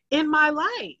in my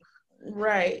life.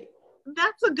 Right.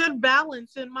 That's a good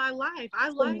balance in my life. I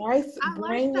like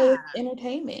brainless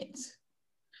entertainment.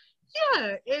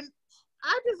 Yeah, and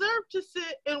I deserve to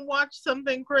sit and watch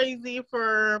something crazy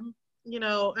for, you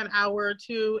know, an hour or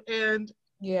two, and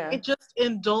it just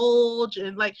indulge.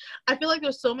 And like, I feel like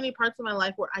there's so many parts of my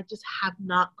life where I just have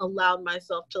not allowed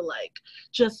myself to like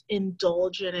just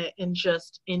indulge in it and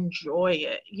just enjoy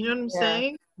it. You know what I'm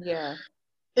saying? Yeah.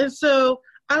 And so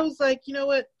I was like, you know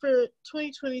what, for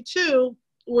 2022,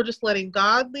 we're just letting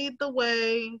God lead the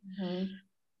way.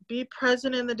 Be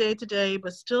present in the day-to-day,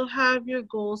 but still have your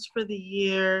goals for the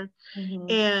year.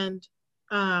 And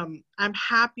I'm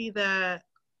happy that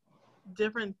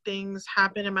different things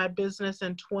happen in my business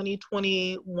in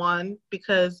 2021,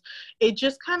 because it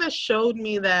just kind of showed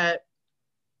me that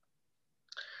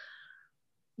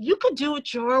you could do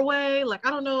it your way. Like, I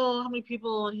don't know how many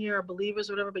people in here are believers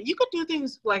or whatever, but you could do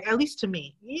things, like, at least to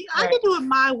me, I could do it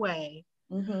my way,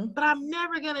 but I'm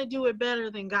never going to do it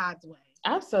better than God's way.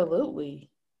 Absolutely.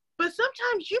 But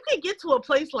sometimes you can get to a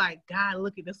place like, God,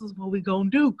 look, this is what we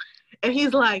gonna do. And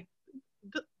he's like,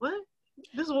 what?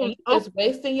 This is what just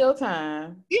wasting your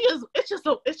time. It's just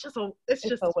a waste of time. It's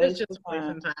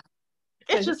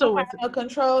just a waste of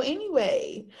control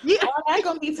anyway. Yeah. All that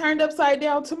gonna be turned upside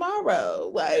down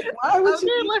tomorrow. Like, why would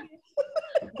you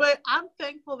But I'm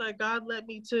thankful that God let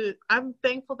me to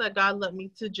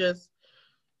just,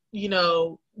 you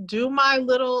know, do my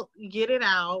little get it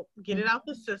out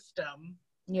the system.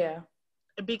 Yeah.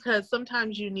 Because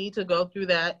sometimes you need to go through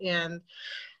that. And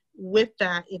with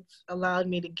that, it's allowed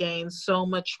me to gain so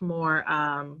much more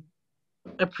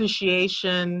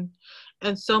appreciation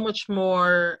and so much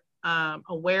more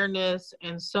awareness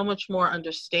and so much more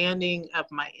understanding of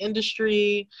my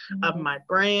industry, of my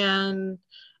brand,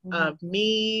 of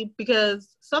me.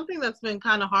 Because something that's been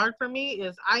kind of hard for me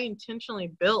is I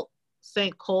intentionally built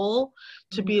St. Cole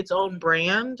to be its own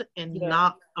brand and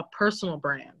not a personal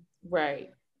brand. Right.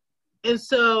 And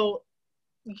so,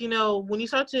 you know, when you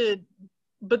start to,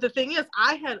 but the thing is,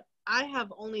 I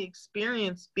have only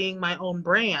experienced being my own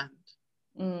brand.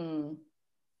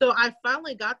 So I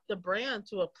finally got the brand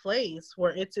to a place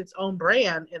where it's its own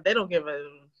brand and they don't give a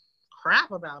crap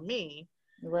about me.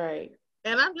 Right.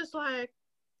 And I'm just like,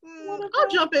 I'll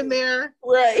jump in there.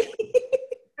 Right.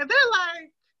 And they're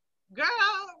like, girl,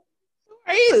 who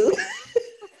are you?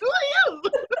 Who are you?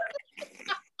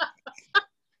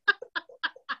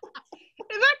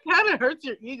 And that kind of hurts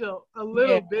your ego a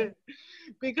little bit,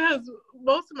 because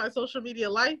most of my social media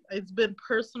life, it's been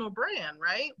personal brand,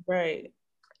 right? Right.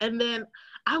 And then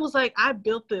I was like, I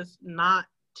built this not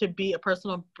to be a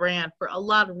personal brand for a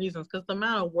lot of reasons, because the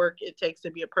amount of work it takes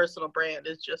to be a personal brand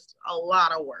is just a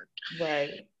lot of work.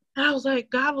 Right. And I was like,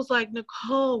 God was like,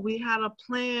 Nicole, we had a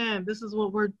plan. This is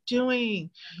what we're doing.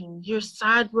 Mm-hmm. Your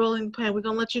side rolling plan. We're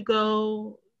going to let you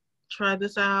go, try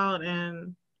this out,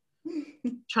 and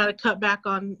try to cut back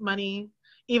on money,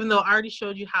 even though I already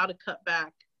showed you how to cut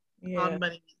back on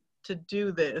money to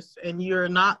do this. And you're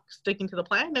not sticking to the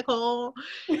plan, Nicole.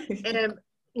 And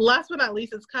last but not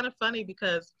least, it's kind of funny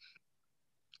because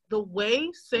the way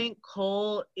St.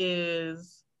 Cole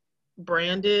is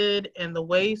branded and the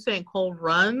way St. Cole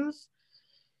runs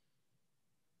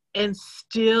and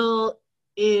still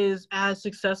is as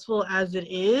successful as it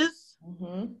is,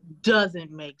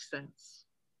 doesn't make sense.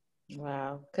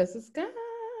 Wow. Because it's God.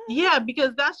 Yeah,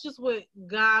 because that's just what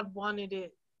God wanted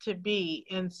it to be.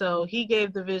 And so he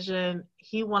gave the vision.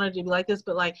 He wanted to be like this,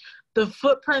 but like the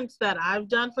footprints that I've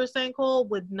done for St. Cole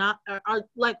would not, are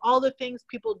like all the things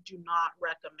people do not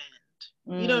recommend.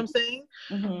 You know what I'm saying?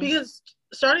 Because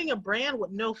starting a brand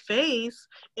with no face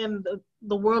in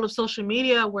the world of social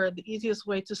media, where the easiest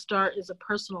way to start is a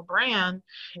personal brand,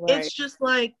 it's just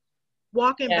like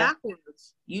walking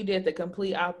backwards. You did the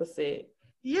complete opposite.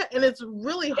 Yeah, and it's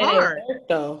really hard. It worked,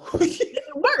 though.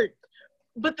 It worked.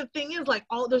 But the thing is, like,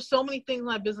 there's so many things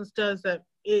my business does that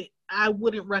I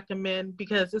wouldn't recommend,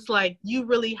 because it's like you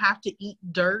really have to eat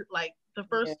dirt. Like the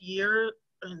first year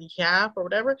and a half or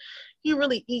whatever, you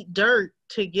really eat dirt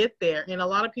to get there. And a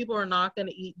lot of people are not going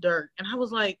to eat dirt. And I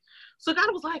was like, so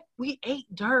God was like, we ate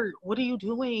dirt. What are you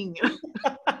doing?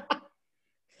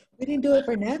 We didn't do it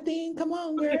for nothing. Come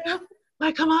on, girl.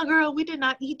 Like, come on, girl. We did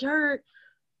not eat dirt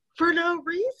for no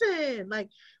reason. Like,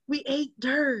 we ate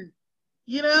dirt,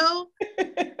 you know?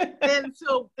 And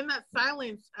so in that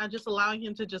silence, I just allowing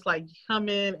him to just like come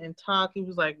in and talk. He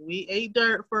was like, we ate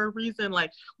dirt for a reason.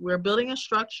 Like, we're building a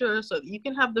structure so that you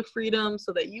can have the freedom,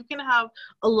 so that you can have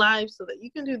a life, so that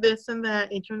you can do this and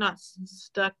that, and you're not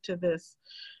stuck to this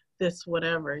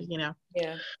whatever, you know?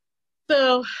 Yeah.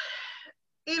 So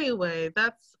anyway,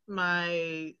 that's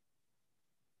my,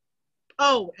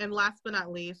 and last but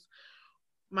not least,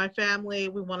 my family,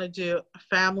 we want to do a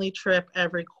family trip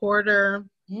every quarter.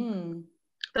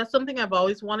 That's something I've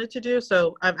always wanted to do.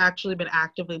 So I've actually been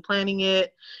actively planning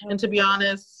it. And to be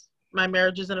honest, my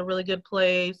marriage is in a really good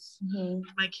place.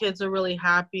 My kids are really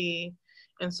happy.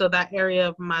 And so that area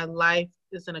of my life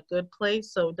is in a good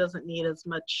place. So it doesn't need as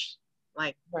much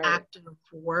like active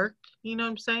work. You know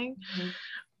what I'm saying?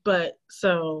 But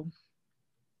so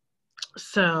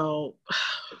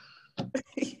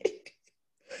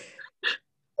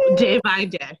day by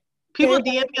day. People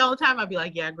DM me all the time. I'd be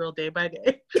like, yeah, girl, day by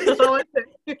day. That's all I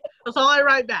say. That's all I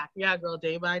write back. Yeah, girl,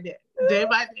 day by day. Day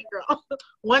by day, girl.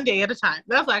 One day at a time.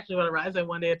 That's actually what I write. I say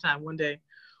one day at a time. One day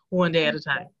at a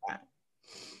time.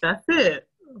 That's it.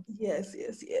 Yes.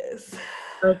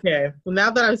 Okay. Well,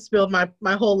 now that I've spilled my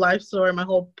whole life story,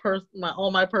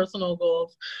 all my personal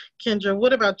goals, Kendra,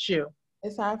 what about you?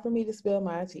 It's time for me to spill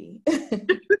my tea.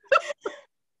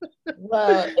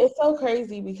 Well, it's so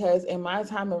crazy because in my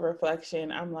time of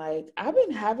reflection, I'm like, I've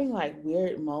been having like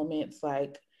weird moments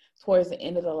like towards the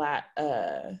end of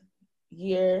the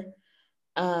year.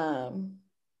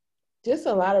 Just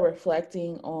a lot of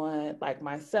reflecting on like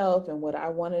myself and what I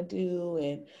want to do.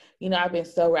 And, you know, I've been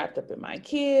so wrapped up in my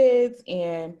kids.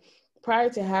 And prior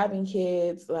to having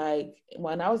kids, like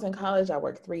when I was in college, I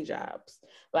worked 3 jobs.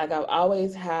 Like I've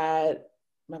always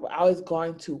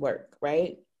going to work,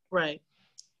 right? Right.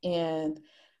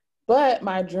 But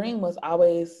my dream was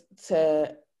always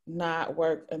to not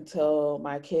work until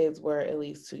my kids were at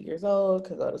least 2 years old,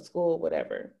 could go to school,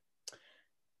 whatever.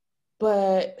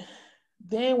 But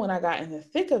then when I got in the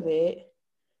thick of it,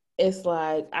 it's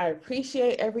like, I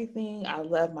appreciate everything. I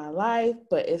love my life,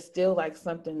 but it's still like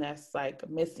something that's like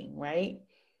missing, right?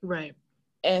 Right.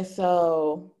 And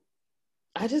so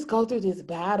I just go through this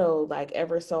battle like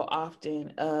ever so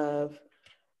often of,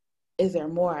 is there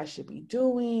more I should be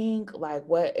doing? Like,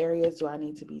 what areas do I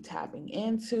need to be tapping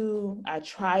into? I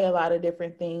try a lot of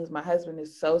different things. My husband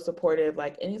is so supportive.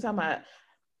 Like, anytime I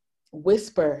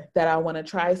whisper that I want to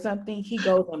try something, he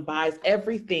goes and buys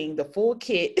everything, the full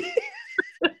kit,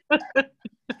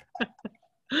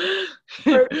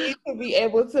 for me to be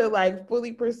able to like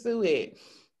fully pursue it.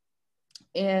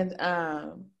 And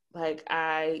Like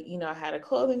I, I had a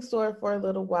clothing store for a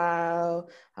little while.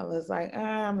 I was like,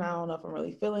 I don't know if I'm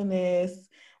really feeling this.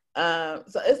 So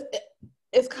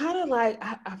it's kind of like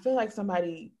I feel like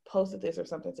somebody posted this or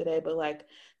something today, but like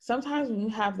sometimes when you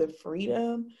have the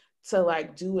freedom to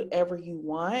like do whatever you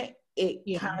want,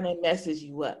 it kind of messes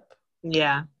you up.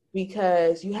 Yeah.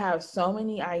 Because you have so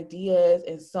many ideas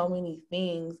and so many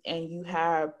things, and you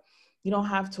don't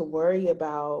have to worry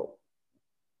about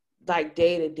like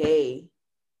day to day,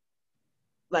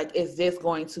 like, is this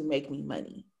going to make me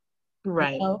money?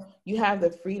 Right. You have the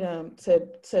freedom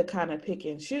to kind of pick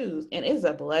and choose, and it's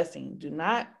a blessing. Do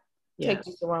not take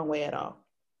it the wrong way at all.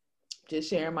 Just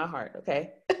sharing my heart,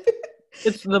 okay?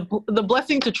 It's the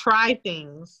blessing to try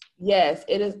things. Yes,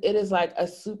 it is. It is like a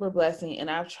super blessing,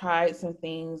 and I've tried some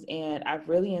things, and I've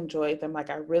really enjoyed them. Like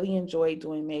I really enjoyed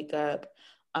doing makeup.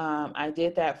 I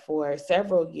did that for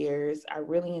several years. I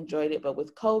really enjoyed it, but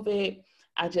with COVID,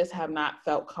 I just have not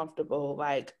felt comfortable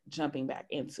like jumping back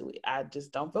into it. I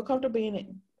just don't feel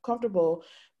comfortable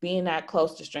being that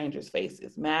close to strangers'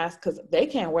 faces. Masks, because they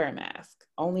can't wear a mask.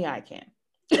 Only I can.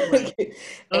 Right.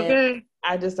 Okay.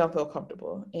 I just don't feel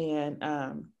comfortable.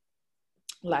 And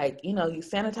like, you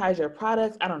sanitize your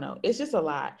products. I don't know. It's just a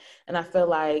lot. And I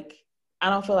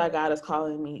don't feel like God is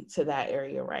calling me to that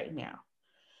area right now.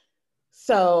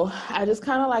 So I just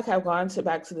kind of like have gone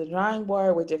back to the drawing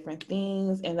board with different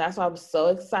things. And that's why I was so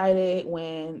excited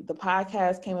when the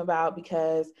podcast came about,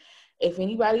 because if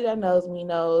anybody that knows me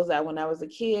knows that when I was a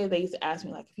kid, they used to ask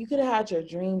me, like, if you could have had your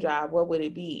dream job, what would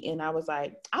it be? And I was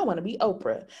like, I want to be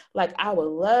Oprah. Like, I would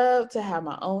love to have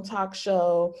my own talk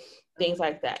show, things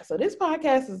like that. So this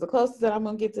podcast is the closest that I'm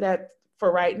going to get to that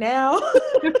for right now.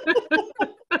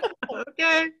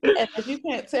 Okay. And as you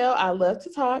can't tell, I love to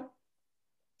talk.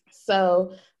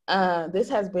 So this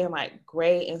has been like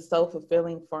great and so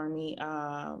fulfilling for me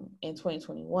in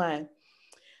 2021.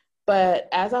 But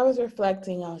as I was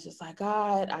reflecting, I was just like,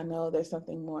 God, I know there's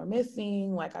something more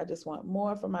missing. Like, I just want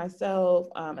more for myself,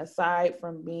 aside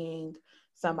from being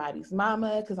somebody's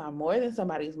mama, because I'm more than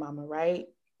somebody's mama, right?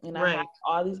 And I have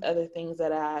all these other things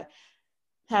that I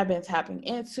have been tapping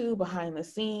into behind the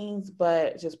scenes,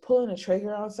 but just pulling the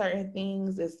trigger on certain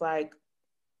things, it's like,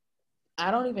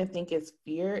 I don't even think it's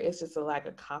fear. It's just a lack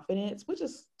of confidence, which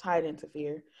is tied into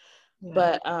fear. Yeah.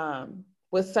 But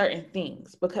with certain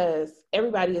things, because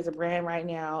everybody is a brand right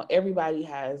now. Everybody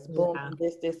has boom,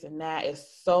 this, and that.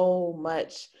 It's so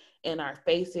much in our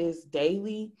faces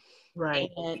daily. Right.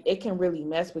 And it can really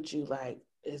mess with you. Like,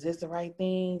 is this the right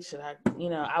thing? Should I,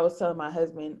 I was telling my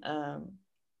husband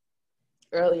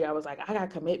earlier, I was like, I got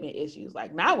commitment issues.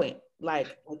 Like, not with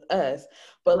us,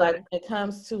 but like when it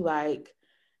comes to like,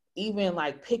 even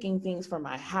like picking things for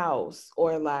my house,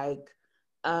 or like,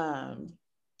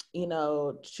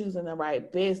 choosing the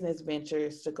right business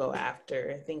ventures to go after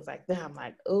and things like that. I'm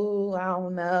like, oh, I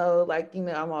don't know. Like,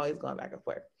 I'm always going back and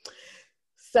forth.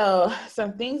 So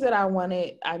some things that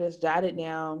I just jotted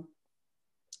down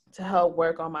to help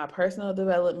work on my personal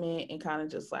development and kind of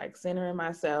just like centering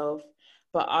myself,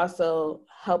 but also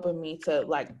helping me to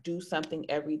like do something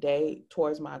every day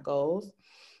towards my goals.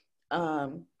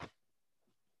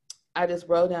 I just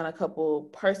wrote down a couple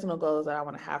personal goals that I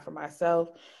want to have for myself,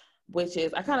 which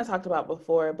is, I kind of talked about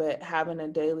before, but having a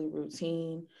daily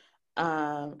routine.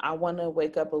 I want to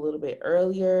wake up a little bit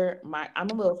earlier. I'm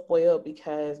a little spoiled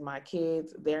because my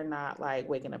kids, they're not like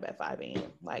waking up at 5 a.m.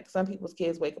 Like some people's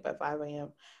kids wake up at 5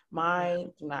 a.m.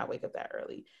 Mine do not wake up that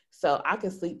early. So I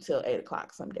can sleep till 8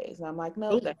 o'clock some days. And I'm like,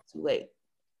 no, that's too late.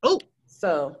 Oh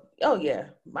yeah,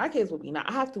 my kids will be not.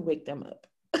 I have to wake them up.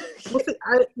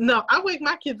 I wake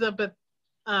my kids up, but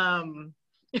I'm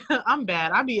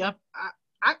bad. I'll be up.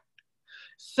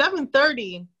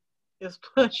 7:30 is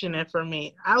pushing it for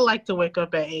me. I like to wake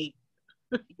up at 8.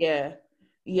 Yeah.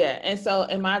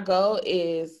 And my goal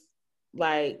is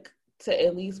like to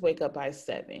at least wake up by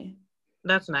 7.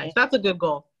 That's nice. That's a good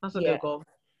goal. Good goal.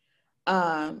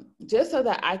 Just so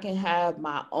that I can have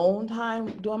my own time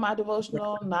doing my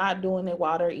devotional, not doing it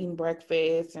while they're eating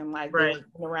breakfast and like they're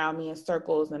around me in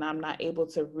circles and I'm not able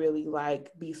to really like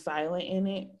be silent in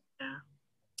it.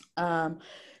 Yeah.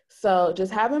 So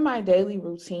just having my daily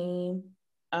routine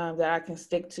that I can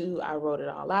stick to. I wrote it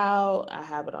all out. I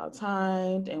have it all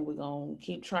timed, and we're going to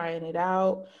keep trying it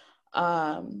out.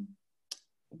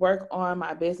 Work on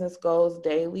my business goals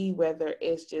daily, whether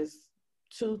it's just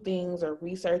 2 things or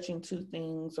researching 2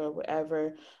 things or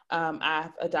whatever.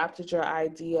 I've adopted your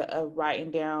idea of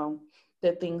writing down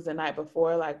the things the night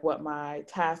before, like what my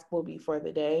task will be for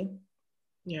the day.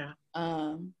 Yeah.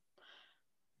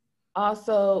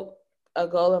 Also, a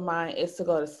goal of mine is to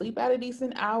go to sleep at a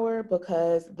decent hour,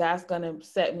 because that's going to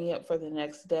set me up for the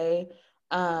next day.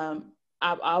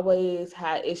 I've always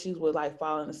had issues with like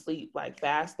falling asleep like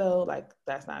fast though. Like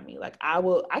that's not me. Like I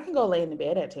can go lay in the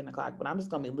bed at 10 o'clock, but I'm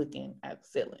just gonna be looking at the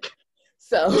ceiling.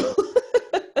 So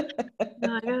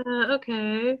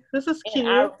okay, this is and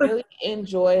I cute. really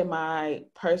enjoy my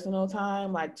personal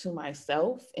time like to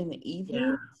myself in the Yeah.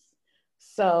 evenings.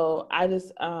 So I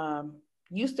just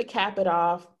used to cap it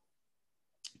off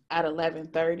at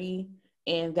 11:30,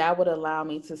 and that would allow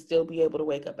me to still be able to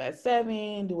wake up at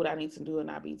 7, do what I need to do and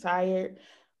not be tired.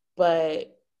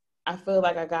 But I feel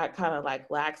like I got kind of like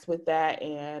lax with that,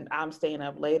 and I'm staying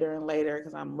up later and later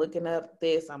because I'm looking up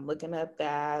this, I'm looking up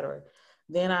that, or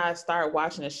then I start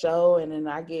watching a show and then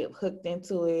I get hooked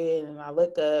into it and I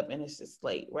look up and it's just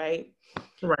late, right?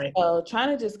 Right. So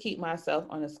trying to just keep myself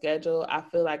on a schedule, I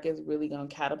feel like it's really going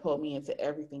to catapult me into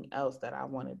everything else that I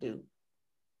want to do.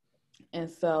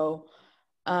 And so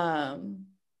I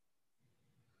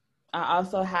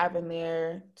also have in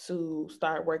there to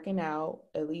start working out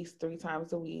at least 3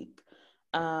 times a week.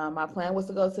 My plan was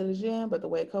to go to the gym, but the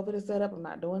way COVID is set up, I'm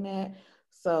not doing that.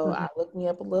 So I looked me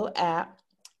up a little app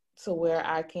to where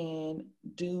I can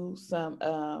do some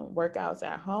workouts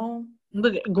at home.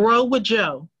 Look at Grow with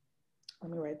Joe. Let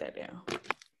me write that down.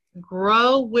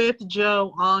 Grow with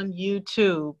Joe on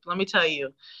YouTube. Let me tell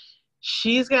you,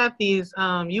 she's got these.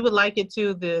 You would like it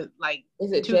too. The like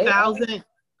is it 2000? J-O?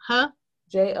 Huh?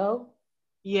 J-O?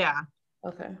 Yeah.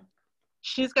 Okay.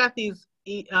 She's got these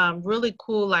really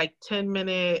cool like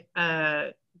 10-minute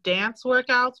dance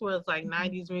workouts where it's like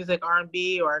 90s music,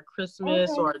 R&B, or Christmas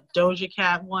or Doja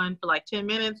Cat one for like 10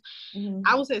 minutes.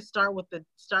 I would say start with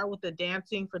the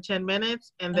dancing for 10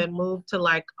 minutes and then move to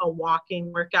like a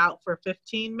walking workout for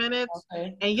 15 minutes.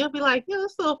 And you'll be like, yeah,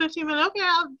 this little 15 minute. Okay,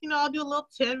 I'll do a little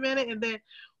 10-minute, and then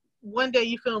one day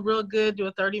you feel real good, do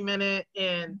a 30-minute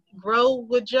and Grow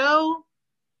with Joe.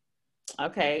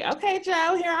 Okay,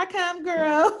 Joe, here I come,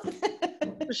 girl.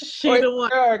 She's the one.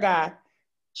 Girl or guy?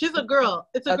 She's a girl.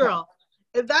 It's a girl.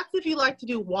 And that's if you like to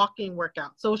do walking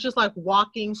workouts. So it's just like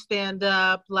walking, stand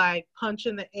up, like punch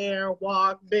in the air,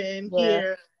 walk, bend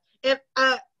here. And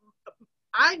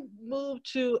I move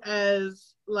to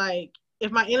as like, if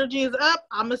my energy is up,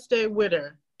 I'm going to stay with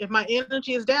her. If my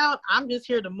energy is down, I'm just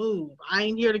here to move. I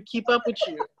ain't here to keep up with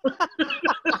you.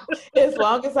 As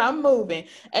long as I'm moving.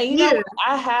 And you know,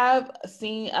 I have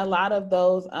seen a lot of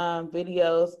those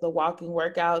videos, the walking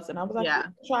workouts, and I was like,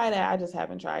 try that. I just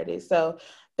haven't tried it. So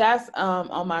that's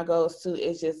on my goals too.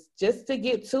 It's just to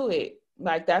get to it.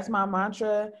 Like that's my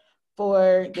mantra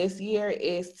for this year,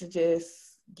 is to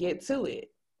just get to it.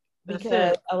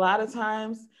 Because a lot of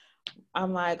times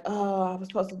I'm like, oh, I was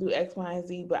supposed to do X, Y, and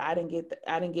Z, but I didn't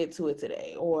get to it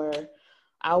today. Or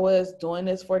I was doing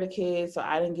this for the kids, so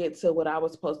I didn't get to what I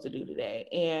was supposed to do today.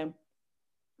 And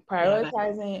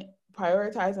prioritizing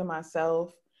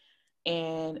myself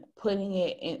and putting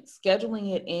it in,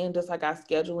 scheduling it in, just like I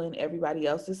schedule in everybody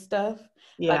else's stuff.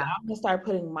 Like I'm gonna start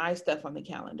putting my stuff on the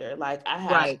calendar. Like I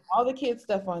have all the kids'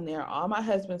 stuff on there, all my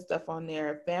husband's stuff on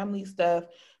there, family stuff,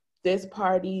 this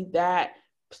party, that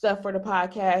stuff for the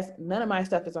podcast. None of my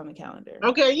stuff is on the calendar.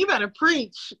 Okay, you better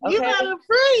preach. Okay? You better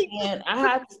preach. And I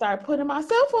have to start putting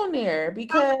myself on there,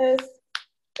 because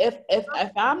if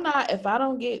I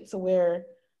don't get to where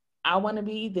I want to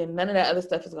be, then none of that other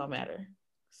stuff is gonna matter.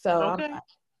 So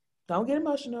don't get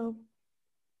emotional.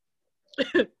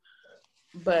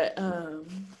 But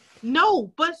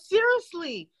no, but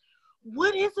seriously,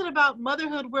 what is it about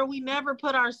motherhood where we never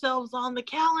put ourselves on the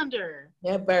calendar?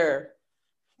 Never.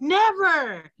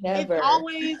 It's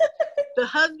always the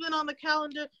husband on the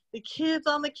calendar, the kids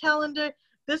on the calendar,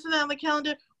 this and that on the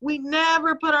calendar. We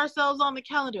never put ourselves on the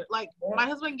calendar. Like my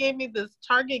husband gave me this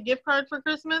Target gift card for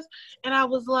Christmas, and I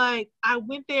was like, I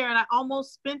went there and I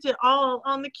almost spent it all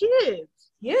on the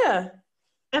kids. Yeah.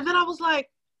 And then I was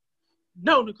like,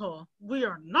 no, Nicole, we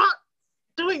are not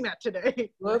doing that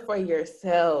today. Do it for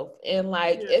yourself. And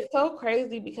like, it's so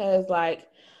crazy because like,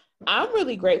 I'm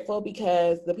really grateful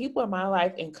because the people in my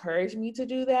life encourage me to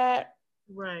do that.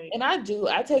 Right. And I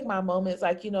take my moments,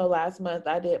 like, last month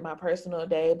I did my personal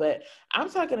day, but I'm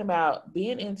talking about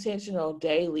being intentional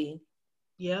daily.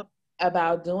 Yep.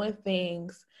 About doing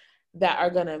things that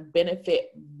are going to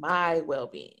benefit my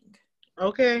well-being.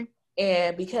 Okay.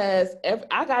 And because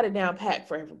I got it down packed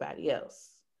for everybody else.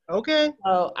 Okay.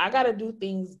 So I got to do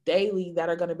things daily that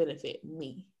are going to benefit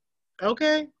me.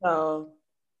 Okay. So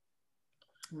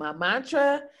my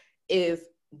mantra is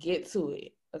get to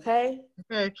it. Okay.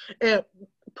 Okay. And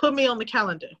put me on the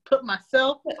calendar. Put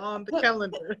myself on the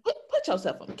calendar. Put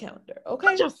yourself on the calendar. Okay.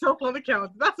 Put yourself on the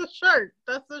calendar. That's a shirt.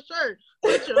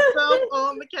 Put yourself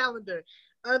on the calendar.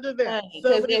 Under that.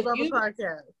 Somebody on the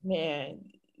podcast. Man,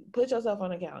 put yourself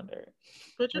on a calendar.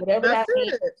 That's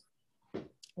it.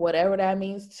 Whatever that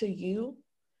means to you,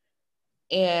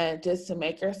 and just to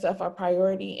make yourself a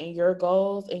priority in your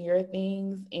goals and your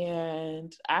things.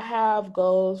 And I have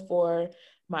goals for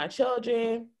my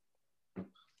children,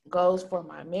 goals for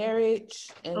my marriage,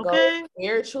 and goals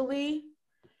spiritually,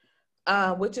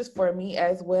 which is for me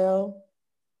as well.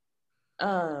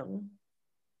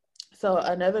 So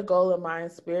another goal of mine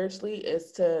spiritually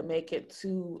is to make it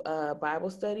to Bible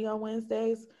study on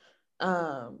Wednesdays.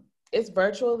 It's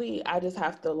virtually. I just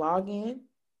have to log in.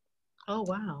 Oh,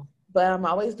 wow. But I'm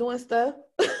always doing stuff.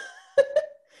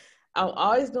 I'm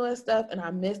always doing stuff, and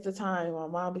I miss the time. My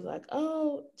mom be like,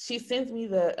 "Oh," she sends me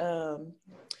the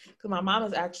because my mom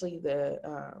is actually the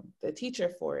teacher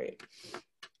for it.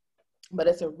 But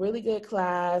it's a really good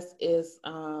class. It's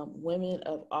women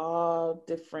of all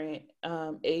different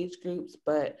age groups,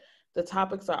 but the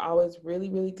topics are always really,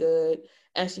 really good.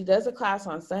 And she does a class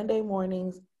on Sunday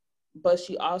mornings, but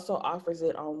she also offers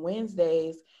it on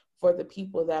Wednesdays for the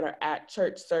people that are at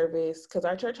church service, because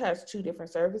our church has 2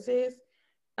 different services,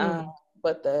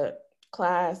 but the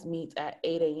class meets at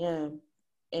 8 a.m.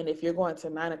 And if you're going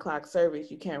to 9 o'clock service,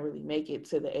 you can't really make it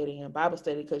to the 8 a.m. Bible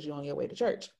study because you're on your way to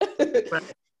church.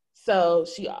 Right. So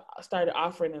she started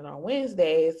offering it on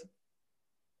Wednesdays.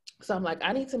 So I'm like,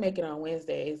 I need to make it on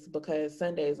Wednesdays because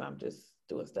Sundays I'm just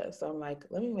doing stuff. So I'm like,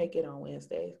 let me make it on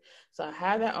Wednesdays. So I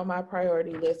have that on my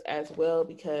priority list as well,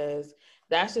 because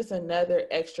that's just another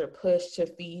extra push to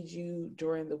feed you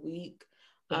during the week,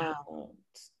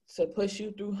 to push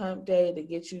you through hump day, to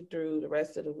get you through the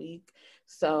rest of the week.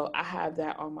 So I have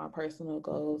that on my personal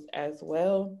goals as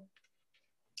well.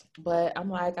 But I'm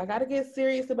like, I got to get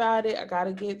serious about it. I got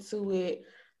to get to it.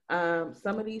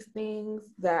 Some of these things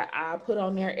that I put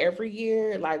on there every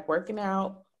year, like working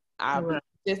out, I'll be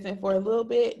consistent for a little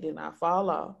bit, then I fall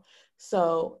off.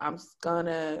 So I'm going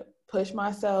to push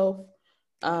myself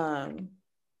to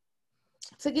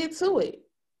get to it.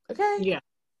 Okay? Yeah.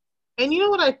 And you know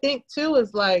what I think too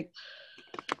is like,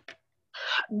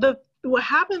 what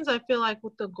happens, I feel like,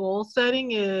 with the goal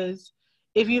setting is,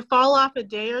 if you fall off a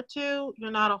day or two,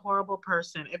 you're not a horrible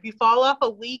person. If you fall off a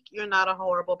week, you're not a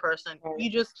horrible person. Right.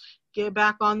 You just get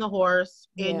back on the horse,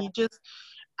 and you just,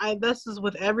 this is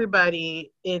with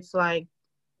everybody. It's like,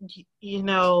 you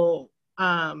know,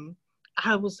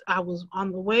 I was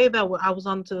on the way that I was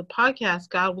onto the podcast,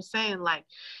 God was saying, like,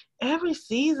 every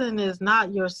season is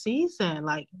not your season.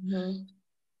 Like,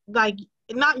 like,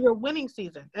 not your winning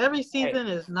season. Every season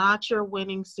is not your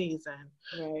winning season.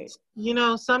 Right. You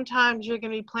know, sometimes you're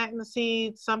going to be planting the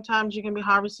seeds. Sometimes you're going to be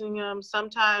harvesting them.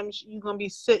 Sometimes you're going to be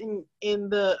sitting in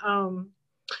the,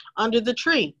 under the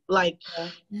tree. Like,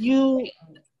 you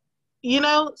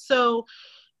know, so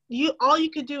all you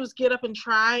could do is get up and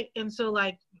try. And so,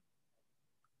 like,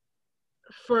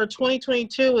 for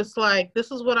 2022, it's like,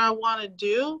 this is what I want to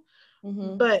do.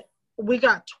 But we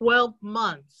got 12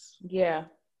 months. Yeah.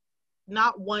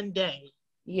 Not one day.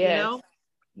 Yes. You know?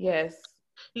 Yes.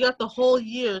 You got the whole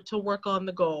year to work on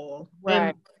the goal. Right.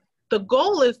 And the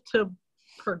goal is to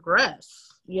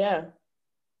progress. Yeah.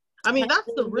 I mean, that's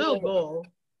the real goal.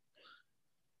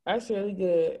 That's really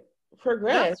good.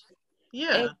 Progress.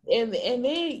 Yeah. And then,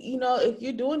 you know, if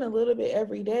you're doing a little bit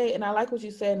every day, and I like what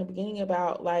you said in the beginning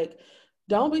about, like,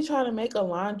 don't be trying to make a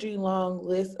laundry long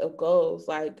list of goals.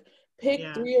 Like, pick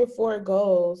 3 or 4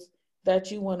 goals that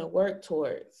you want to work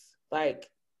towards. Like,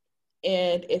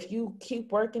 and if you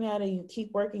keep working at it, you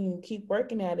keep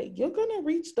working at it, you're going to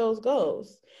reach those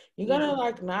goals. You're going to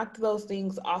like knock those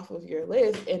things off of your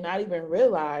list and not even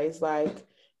realize, like,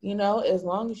 you know, as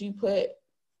long as you put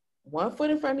one foot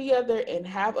in front of the other and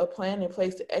have a plan in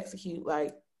place to execute,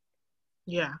 like,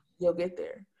 you'll get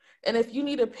there. And if you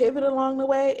need to pivot along the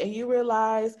way and you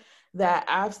realize that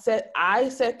I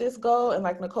set this goal, and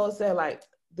like Nicole said, like,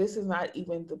 this is not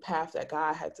even the path that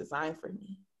God had designed for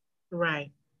me.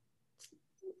 Right.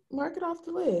 Mark it off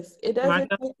the list. It doesn't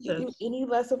make you any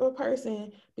less of a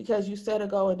person because you set a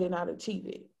goal and did not achieve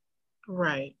it.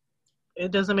 Right.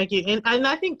 It doesn't make you, and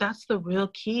I think that's the real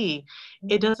key.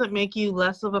 It doesn't make you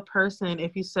less of a person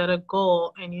if you set a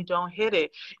goal and you don't hit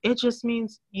it. It just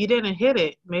means you didn't hit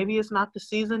it. Maybe it's not the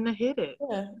season to hit it.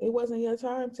 Yeah, it wasn't your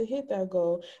time to hit that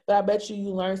goal. But I bet you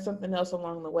learned something else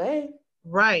along the way.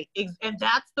 Right. And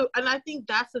I think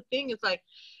that's the thing. It's like,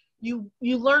 you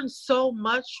learn so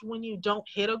much when you don't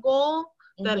hit a goal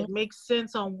that it makes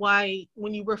sense on why,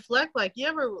 when you reflect, like, you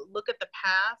ever look at the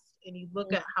past and you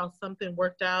look at how something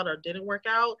worked out or didn't work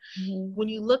out. When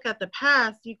you look at the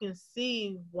past, you can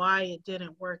see why it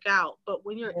didn't work out. But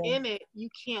when you're in it, you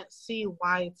can't see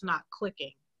why it's not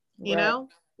clicking, you know?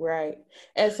 Right.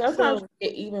 And sometimes you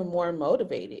get even more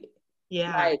motivated.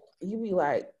 Yeah. Like, you be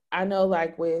like, I know,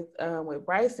 like with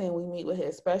Bryson, we meet with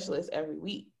his specialist every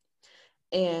week,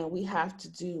 and we have to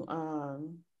do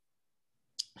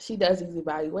she does these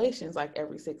evaluations like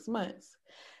every 6 months.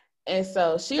 And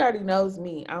so she already knows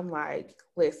me. I'm like,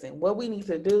 listen, what we need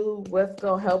to do, what's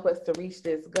going to help us to reach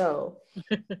this goal.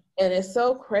 And it's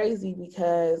so crazy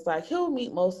because like he'll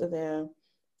meet most of them,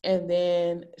 and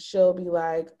then she'll be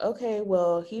like, okay,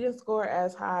 well, he didn't score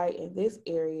as high in this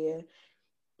area.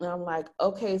 And I'm like,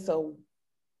 okay, so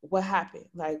what happened?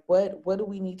 Like, what do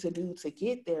we need to do to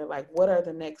get there? Like, what are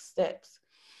the next steps?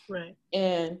 Right.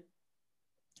 And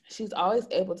she's always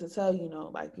able to tell, you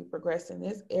know, like you progress in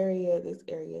this area,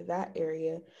 that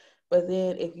area. But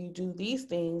then if you do these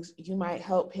things, you might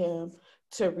help him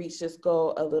to reach this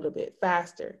goal a little bit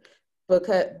faster.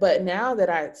 But now that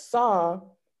I saw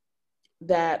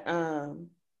that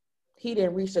he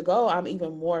didn't reach the goal, I'm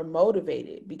even more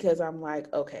motivated because I'm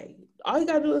like, okay, all you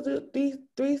gotta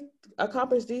do is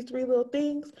accomplish these 3 little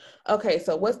things. Okay,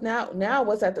 so what's now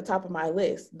what's at the top of my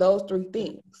list? Those 3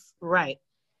 things. Right.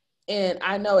 And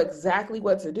I know exactly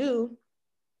what to do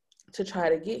to try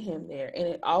to get him there. And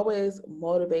it always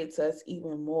motivates us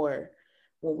even more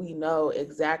when we know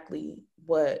exactly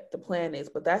what the plan is.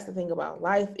 But that's the thing about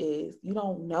life is you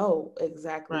don't know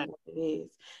exactly what it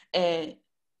is. And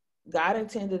God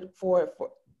intended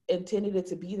it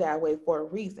to be that way for a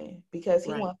reason, because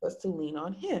he wants us to lean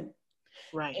on him.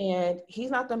 Right. And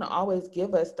he's not going to always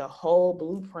give us the whole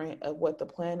blueprint of what the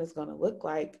plan is going to look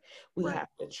like. We have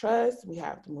to trust, we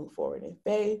have to move forward in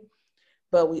faith,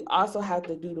 but we also have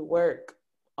to do the work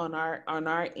on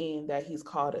our end that he's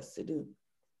called us to do.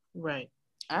 Right.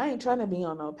 I ain't trying to be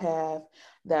on no path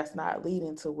that's not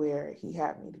leading to where he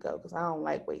had me to go, because I don't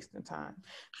like wasting time.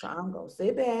 So I'm going to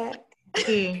sit back.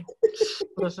 See,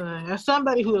 listen, as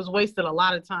somebody who has wasted a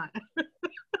lot of time,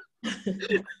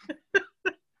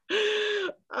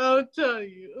 I'll tell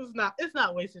you, it's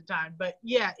not wasted time. But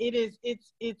yeah, it is.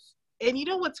 It's and you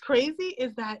know what's crazy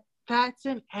is that that's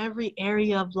in every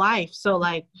area of life. So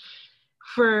like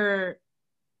for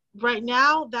right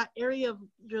now, that area of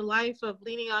your life of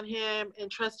leaning on him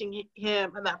and trusting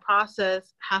him, and that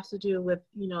process has to do with,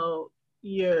 you know,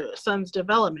 your son's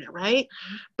development, right?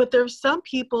 But there's some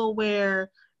people where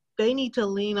they need to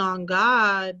lean on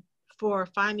God for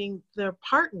finding their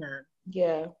partner.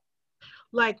 Yeah.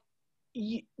 Like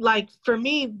for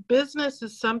me, business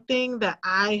is something that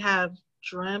I have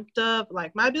dreamt of.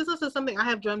 Like my business is something I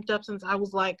have dreamt of since I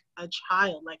was like a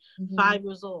child, like 5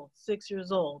 years old, 6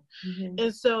 years old.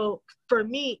 And so for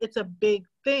me, it's a big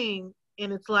thing.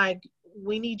 And it's like,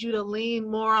 we need you to lean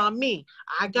more on me.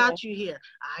 I got you here.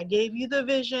 I gave you the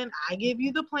vision. I gave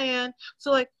you the plan.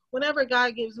 So like whenever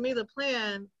God gives me the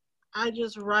plan, I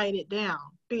just write it down.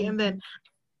 And then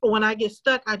when I get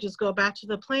stuck, I just go back to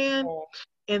the plan.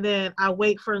 And then I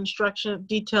wait for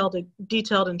detailed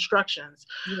instructions.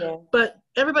 Yeah. But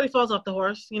everybody falls off the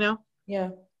horse, you know? Yeah.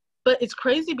 But it's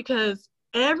crazy because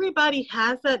everybody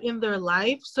has that in their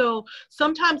life. So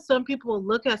sometimes some people will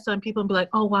look at some people and be like,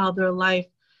 oh, wow, their life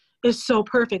is so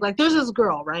perfect. Like there's this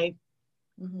girl, right?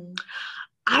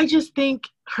 I just think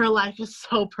her life is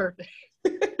so perfect.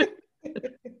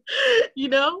 You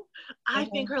know? I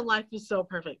think her life is so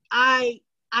perfect. I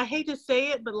hate to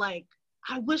say it, but like,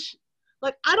 I wish,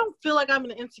 like, I don't feel like I'm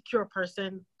an insecure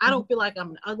person. I don't feel like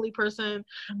I'm an ugly person.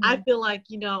 I feel like,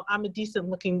 you know, I'm a decent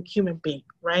looking human being,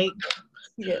 right?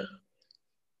 Yeah.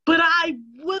 But I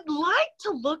would like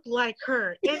to look like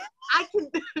her. And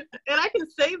I can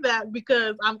say that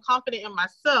because I'm confident in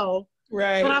myself.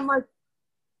 Right. But I'm like,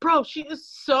 bro, she is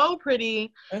so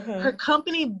pretty. Her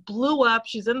company blew up.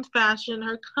 She's in fashion.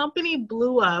 Her company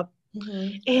blew up.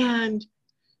 And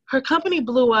her company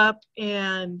blew up,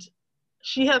 and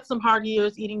she had some hard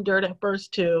years eating dirt at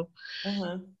first too.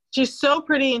 She's so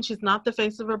pretty, and she's not the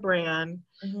face of her brand.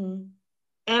 And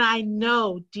I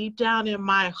know deep down in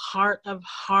my heart of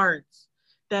hearts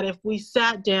that if we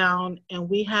sat down and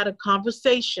we had a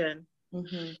conversation,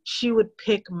 she would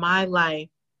pick my life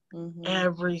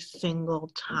every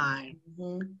single time.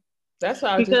 That's why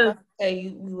I was just about to say,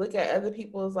 you look at other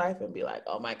people's life and be like,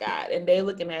 oh my God. And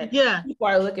people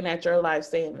are looking at your life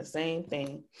saying the same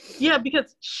thing. Yeah,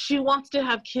 because she wants to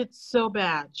have kids so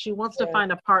bad. She wants to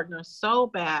find a partner so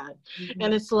bad.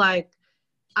 And it's like,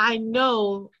 I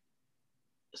know.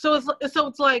 So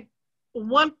it's like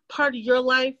one part of your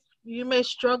life you may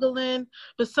struggle in,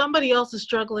 but somebody else is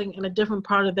struggling in a different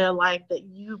part of their life that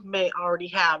you may already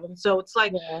have. And so it's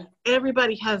like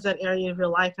everybody has that area of your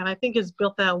life. And I think it's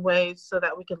built that way so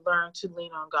that we can learn to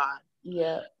lean on God.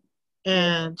 Yeah.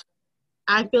 And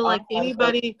I feel like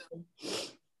anybody,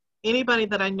 anybody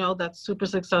that I know that's super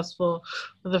successful,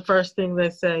 the first thing they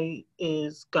say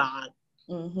is God.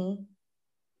 Mm-hmm.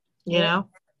 You know?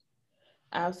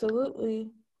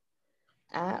 Absolutely.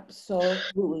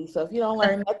 Absolutely. So if you don't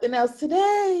learn nothing else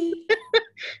today,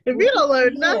 If you don't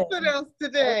learn yeah. nothing else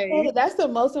today. Okay, that's the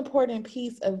most important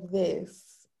piece of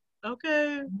this.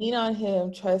 Okay. Lean on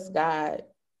him, trust God,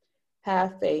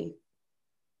 have faith,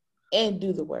 and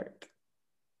do the work.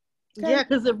 Okay? Yeah,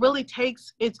 because it really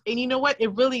takes and you know what?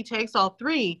 It really takes all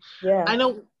three. Yeah. I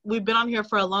know we've been on here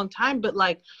for a long time, but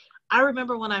like I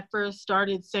remember when I first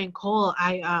started St. Cole,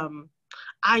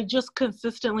 I just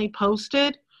consistently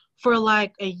posted for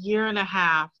like a year and a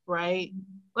half, right?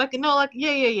 Like, no, like,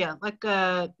 yeah. Like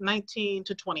 19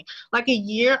 to 20. Like a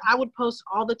year, I would post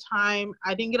all the time.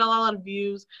 I didn't get a lot of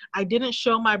views. I didn't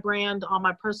show my brand on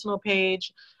my personal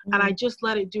page. And I just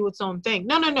let it do its own thing.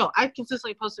 No. I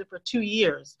consistently posted for 2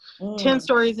 years. 10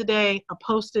 stories a day, a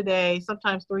post a day,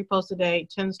 sometimes 3 posts a day,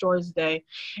 10 stories a day.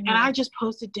 And I just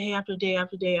posted day after day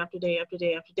after day after day after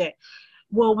day after day.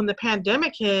 Well, when the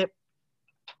pandemic hit,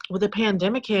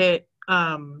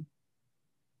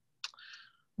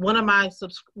 one of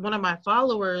my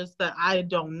followers that I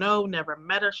don't know, never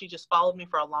met her, she just followed me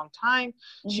for a long time.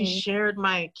 She shared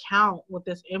my account with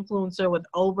this influencer with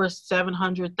over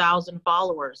 700,000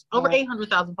 followers, over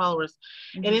 800,000 followers.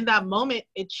 And in that moment,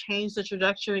 it changed the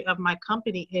trajectory of my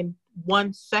company in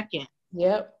 1 second.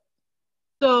 Yep.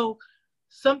 So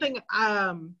something,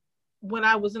 when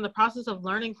I was in the process of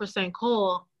learning for St.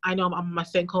 Cole, I know I'm on my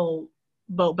St. Cole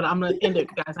boat, but I'm going to end it,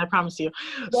 guys. I promise you.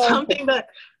 Yeah. Something that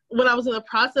when I was in the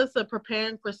process of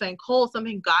preparing for St. Cole,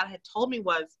 something God had told me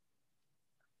was,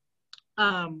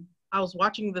 I was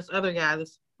watching this other guy,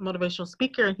 this motivational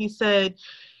speaker, and he said,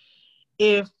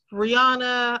 if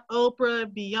Rihanna, Oprah,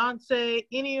 Beyonce,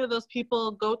 any of those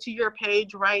people go to your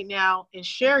page right now and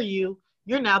share you,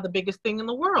 you're now the biggest thing in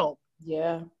the world.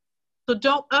 Yeah. So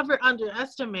don't ever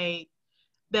underestimate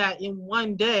that in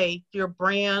one day your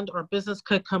brand or business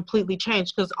could completely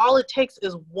change, because all it takes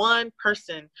is one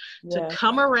person to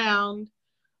come around,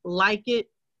 like it,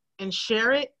 and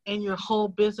share it, and your whole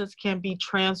business can be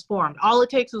transformed. All it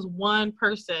takes is one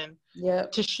person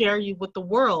to share you with the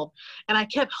world. And I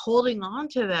kept holding on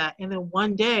to that. And then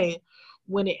one day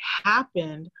when it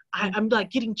happened, I'm like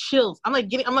getting chills. I'm like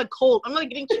cold. I'm like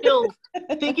getting chills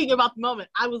thinking about the moment.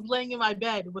 I was laying in my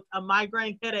bed with a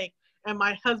migraine headache. And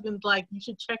my husband's like, you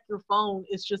should check your phone.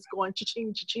 It's just going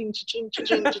cha-ching, cha-ching, cha-ching,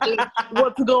 cha-ching, cha-ching.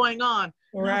 What's going on?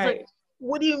 And I was like,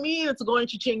 what do you mean it's going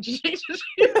cha-ching, cha-ching,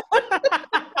 cha-ching?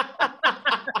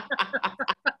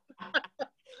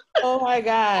 Oh my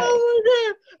God. Oh my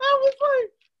God. I was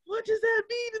like, what does that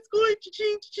mean? It's going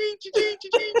cha-ching, cha-ching, cha-ching,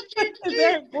 cha-ching, cha-ching, cha-ching. Is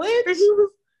there a glitch? And he was,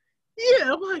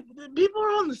 yeah, I'm like, people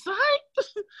are on the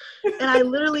site? And I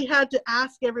literally had to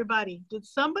ask everybody, did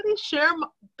somebody share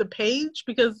the page?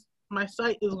 Because my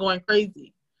site is going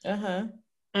crazy.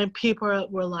 And people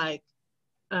were like,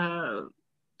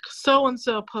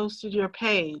 so-and-so posted your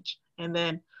page. And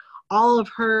then all of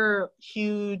her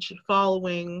huge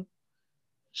following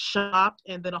shopped,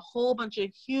 and then a whole bunch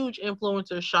of huge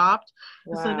influencers shopped.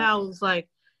 Wow. And so now it was like,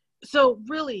 so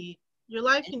really, your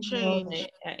life can change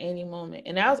at any moment.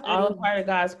 And that was all a part of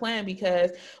God's plan,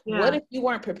 because what if you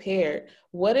weren't prepared?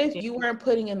 What if you weren't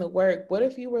putting in the work? What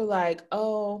if you were like,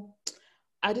 oh,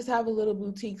 I just have a little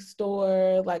boutique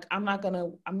store. Like,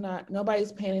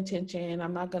 nobody's paying attention.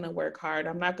 I'm not going to work hard.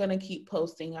 I'm not going to keep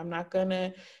posting. I'm not going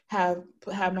to have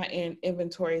my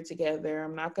inventory together.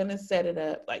 I'm not going to set it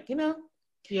up. Like,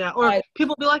 Yeah. Or like,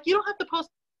 people be like, you don't have to post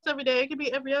every day. It could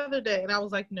be every other day. And I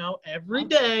was like, no, every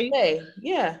day.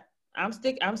 Yeah. I'm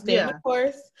staying the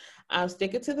course. I'm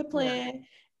sticking to the plan.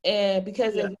 Yeah. And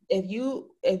because if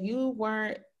you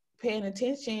weren't paying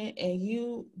attention and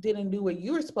you didn't do what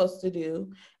you were supposed to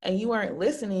do, and you weren't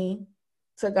listening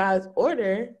to God's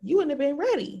order, you wouldn't have been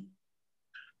ready.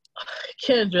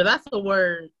 Kendra, that's the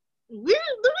word. We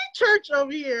church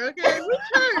over here, okay? We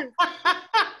church.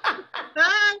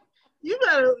 You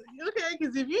better, okay,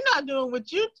 because if you're not doing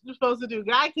what you're supposed to do,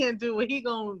 God can't do what he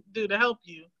gonna do to help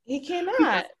you. He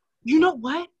cannot. You know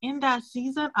what? In that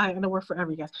season, I know we're for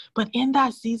every guest, but in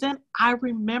that season, I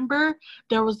remember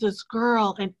there was this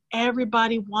girl and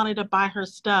everybody wanted to buy her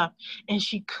stuff and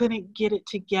she couldn't get it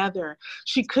together.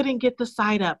 She couldn't get the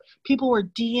site up. People were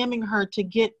DMing her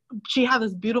she had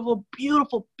this beautiful,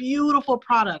 beautiful, beautiful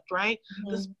product, right?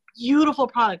 Mm-hmm. This beautiful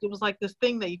product. It was like this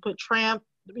thing that you put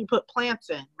plants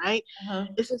in, right?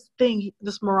 It's this thing,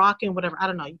 this Moroccan, whatever, I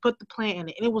don't know. You put the plant in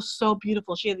it, and it was so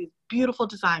beautiful. She had these beautiful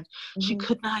designs. She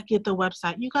could not get the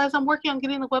website. You guys, I'm working on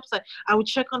getting the website. I would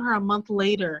check on her a month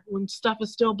later when stuff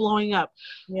is still blowing up.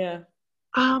 Yeah.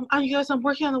 You guys, I'm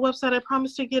working on the website. I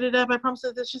promise to get it up. I promise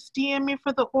that this. Just DM me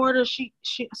for the order. She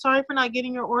sorry for not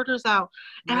getting your orders out.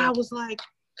 And I was like,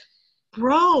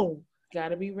 bro,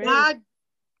 gotta be ready.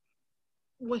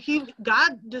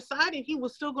 God decided he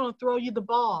was still going to throw you the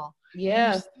ball.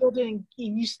 Yeah.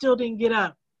 You still didn't get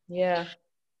up. Yeah.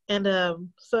 And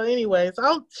so anyways,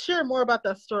 I'll share more about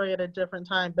that story at a different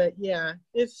time. But yeah,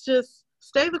 it's just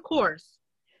stay the course.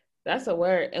 That's a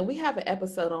word. And we have an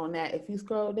episode on that. If you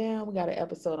scroll down, we got an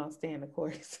episode on staying the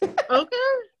course. Okay.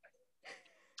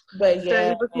 But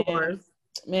yeah, stay the course.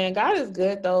 Man, God is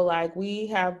good though. Like we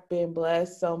have been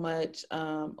blessed so much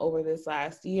over this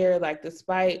last year. Like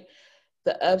despite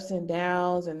the ups and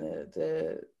downs and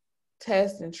the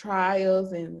tests and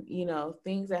trials and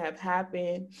things that have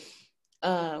happened,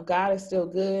 God is still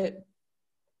good.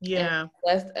 Yeah. And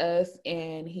blessed us,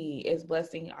 and he is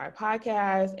blessing our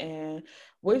podcast, and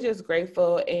we're just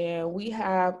grateful. And we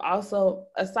have also,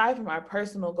 aside from our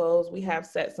personal goals, we have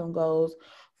set some goals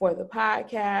for the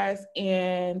podcast.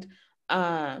 And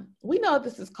we know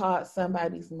this is called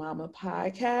Somebody's Mama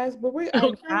Podcast, but we are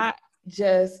not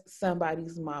just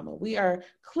somebody's mama. We are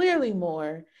clearly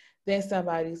more than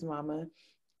somebody's mama.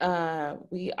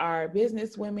 We are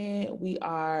business women. We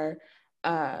are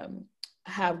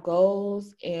have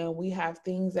goals, and we have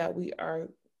things that we are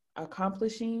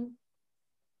accomplishing,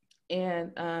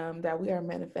 and that we are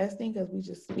manifesting, because we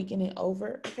just speaking it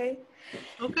over. Okay.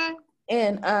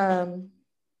 And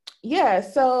yeah,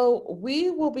 so we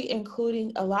will be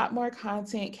including a lot more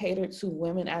content catered to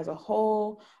women as a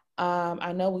whole.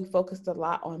 I know we focused a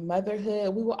lot on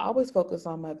motherhood. We will always focus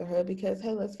on motherhood because,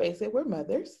 hey, let's face it, we're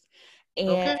mothers.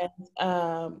 And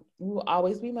we will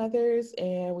always be mothers,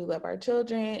 and we love our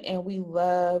children, and we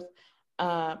love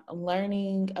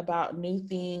learning about new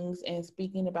things and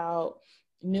speaking about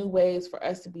new ways for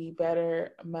us to be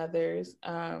better mothers.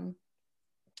 But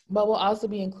we'll also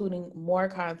be including more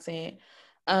content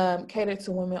catered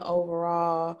to women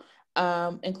overall,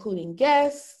 including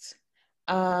guests.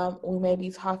 We may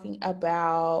be talking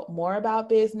more about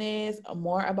business,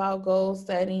 more about goal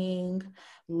setting,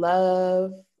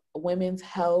 love, women's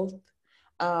health,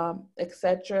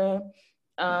 etc.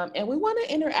 And we want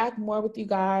to interact more with you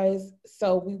guys,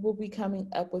 so we will be coming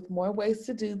up with more ways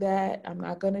to do that. I'm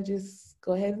not going to just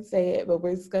go ahead and say it, but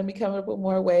we're just going to be coming up with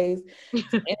more ways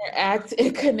to interact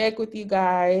and connect with you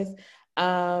guys.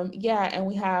 And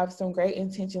we have some great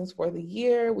intentions for the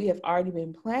year. We have already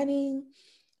been planning.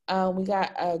 We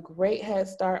got a great head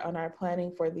start on our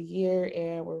planning for the year,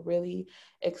 and we're really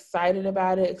excited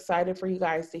about it. Excited for you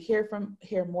guys to hear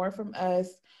more from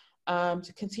us,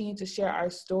 to continue to share our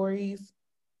stories.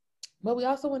 But we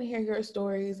also want to hear your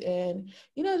stories and,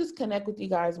 just connect with you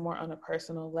guys more on a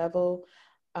personal level.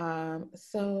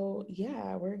 So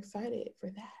yeah, we're excited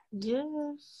for that.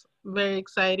 Yes, very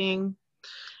exciting.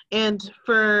 And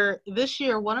for this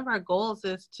year, one of our goals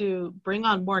is to bring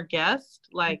on more guests.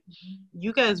 Like,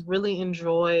 you guys really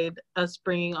enjoyed us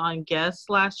bringing on guests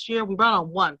last year. We brought on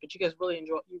one, but you guys really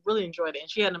enjoyed it. And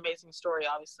she had an amazing story,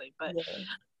 obviously. But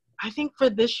I think for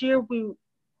this year, we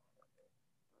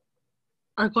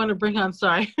are going to bring on,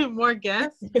 more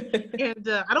guests. And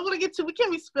I don't want to get we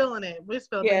can't be spilling it. We're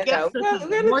spilling it.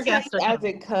 We're going to tell you as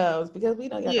it comes, because we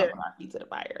know y'all don't want our feet to the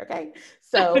fire, okay?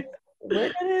 So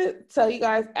we're going to tell you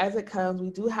guys as it comes.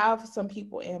 We do have some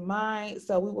people in mind,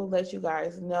 so we will let you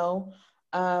guys know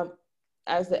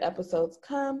as the episodes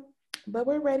come. But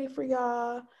we're ready for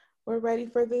y'all. We're ready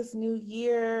for this new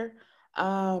year.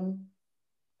 I'm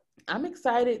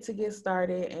excited to get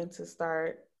started and to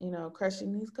start,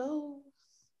 crushing these goals.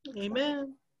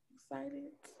 Amen. Excited.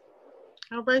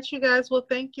 All right, you guys. Well,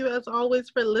 thank you as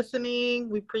always for listening.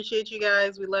 We appreciate you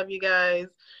guys. We love you guys.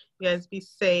 You guys be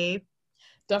safe.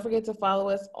 Don't forget to follow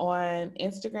us on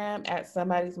Instagram at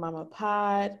Somebody's Mama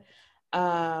Pod.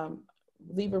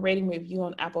 Leave a rating review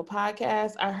on Apple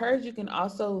Podcasts. I heard you can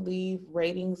also leave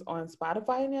ratings on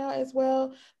Spotify now as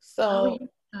well. So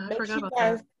make sure you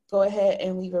guys go ahead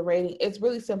and leave a rating. It's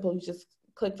really simple. You just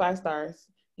click 5 stars.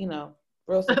 Real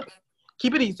simple.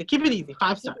 Keep it easy.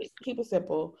 5 stars. Keep it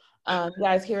simple. You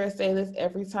guys hear us say this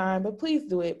every time, but please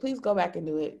do it. Please go back and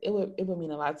do it. It would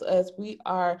mean a lot to us. We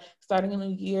are starting a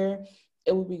new year.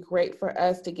 It would be great for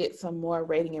us to get some more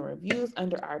rating and reviews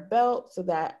under our belt, so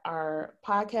that our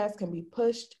podcast can be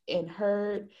pushed and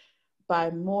heard by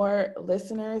more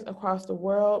listeners across the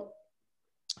world.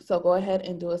 So go ahead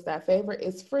and do us that favor.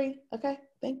 It's free. Okay.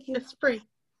 Thank you. It's free.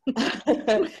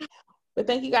 But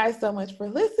thank you guys so much for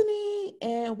listening,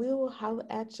 and we will holler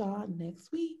at y'all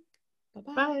next week.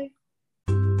 Bye-bye. Bye.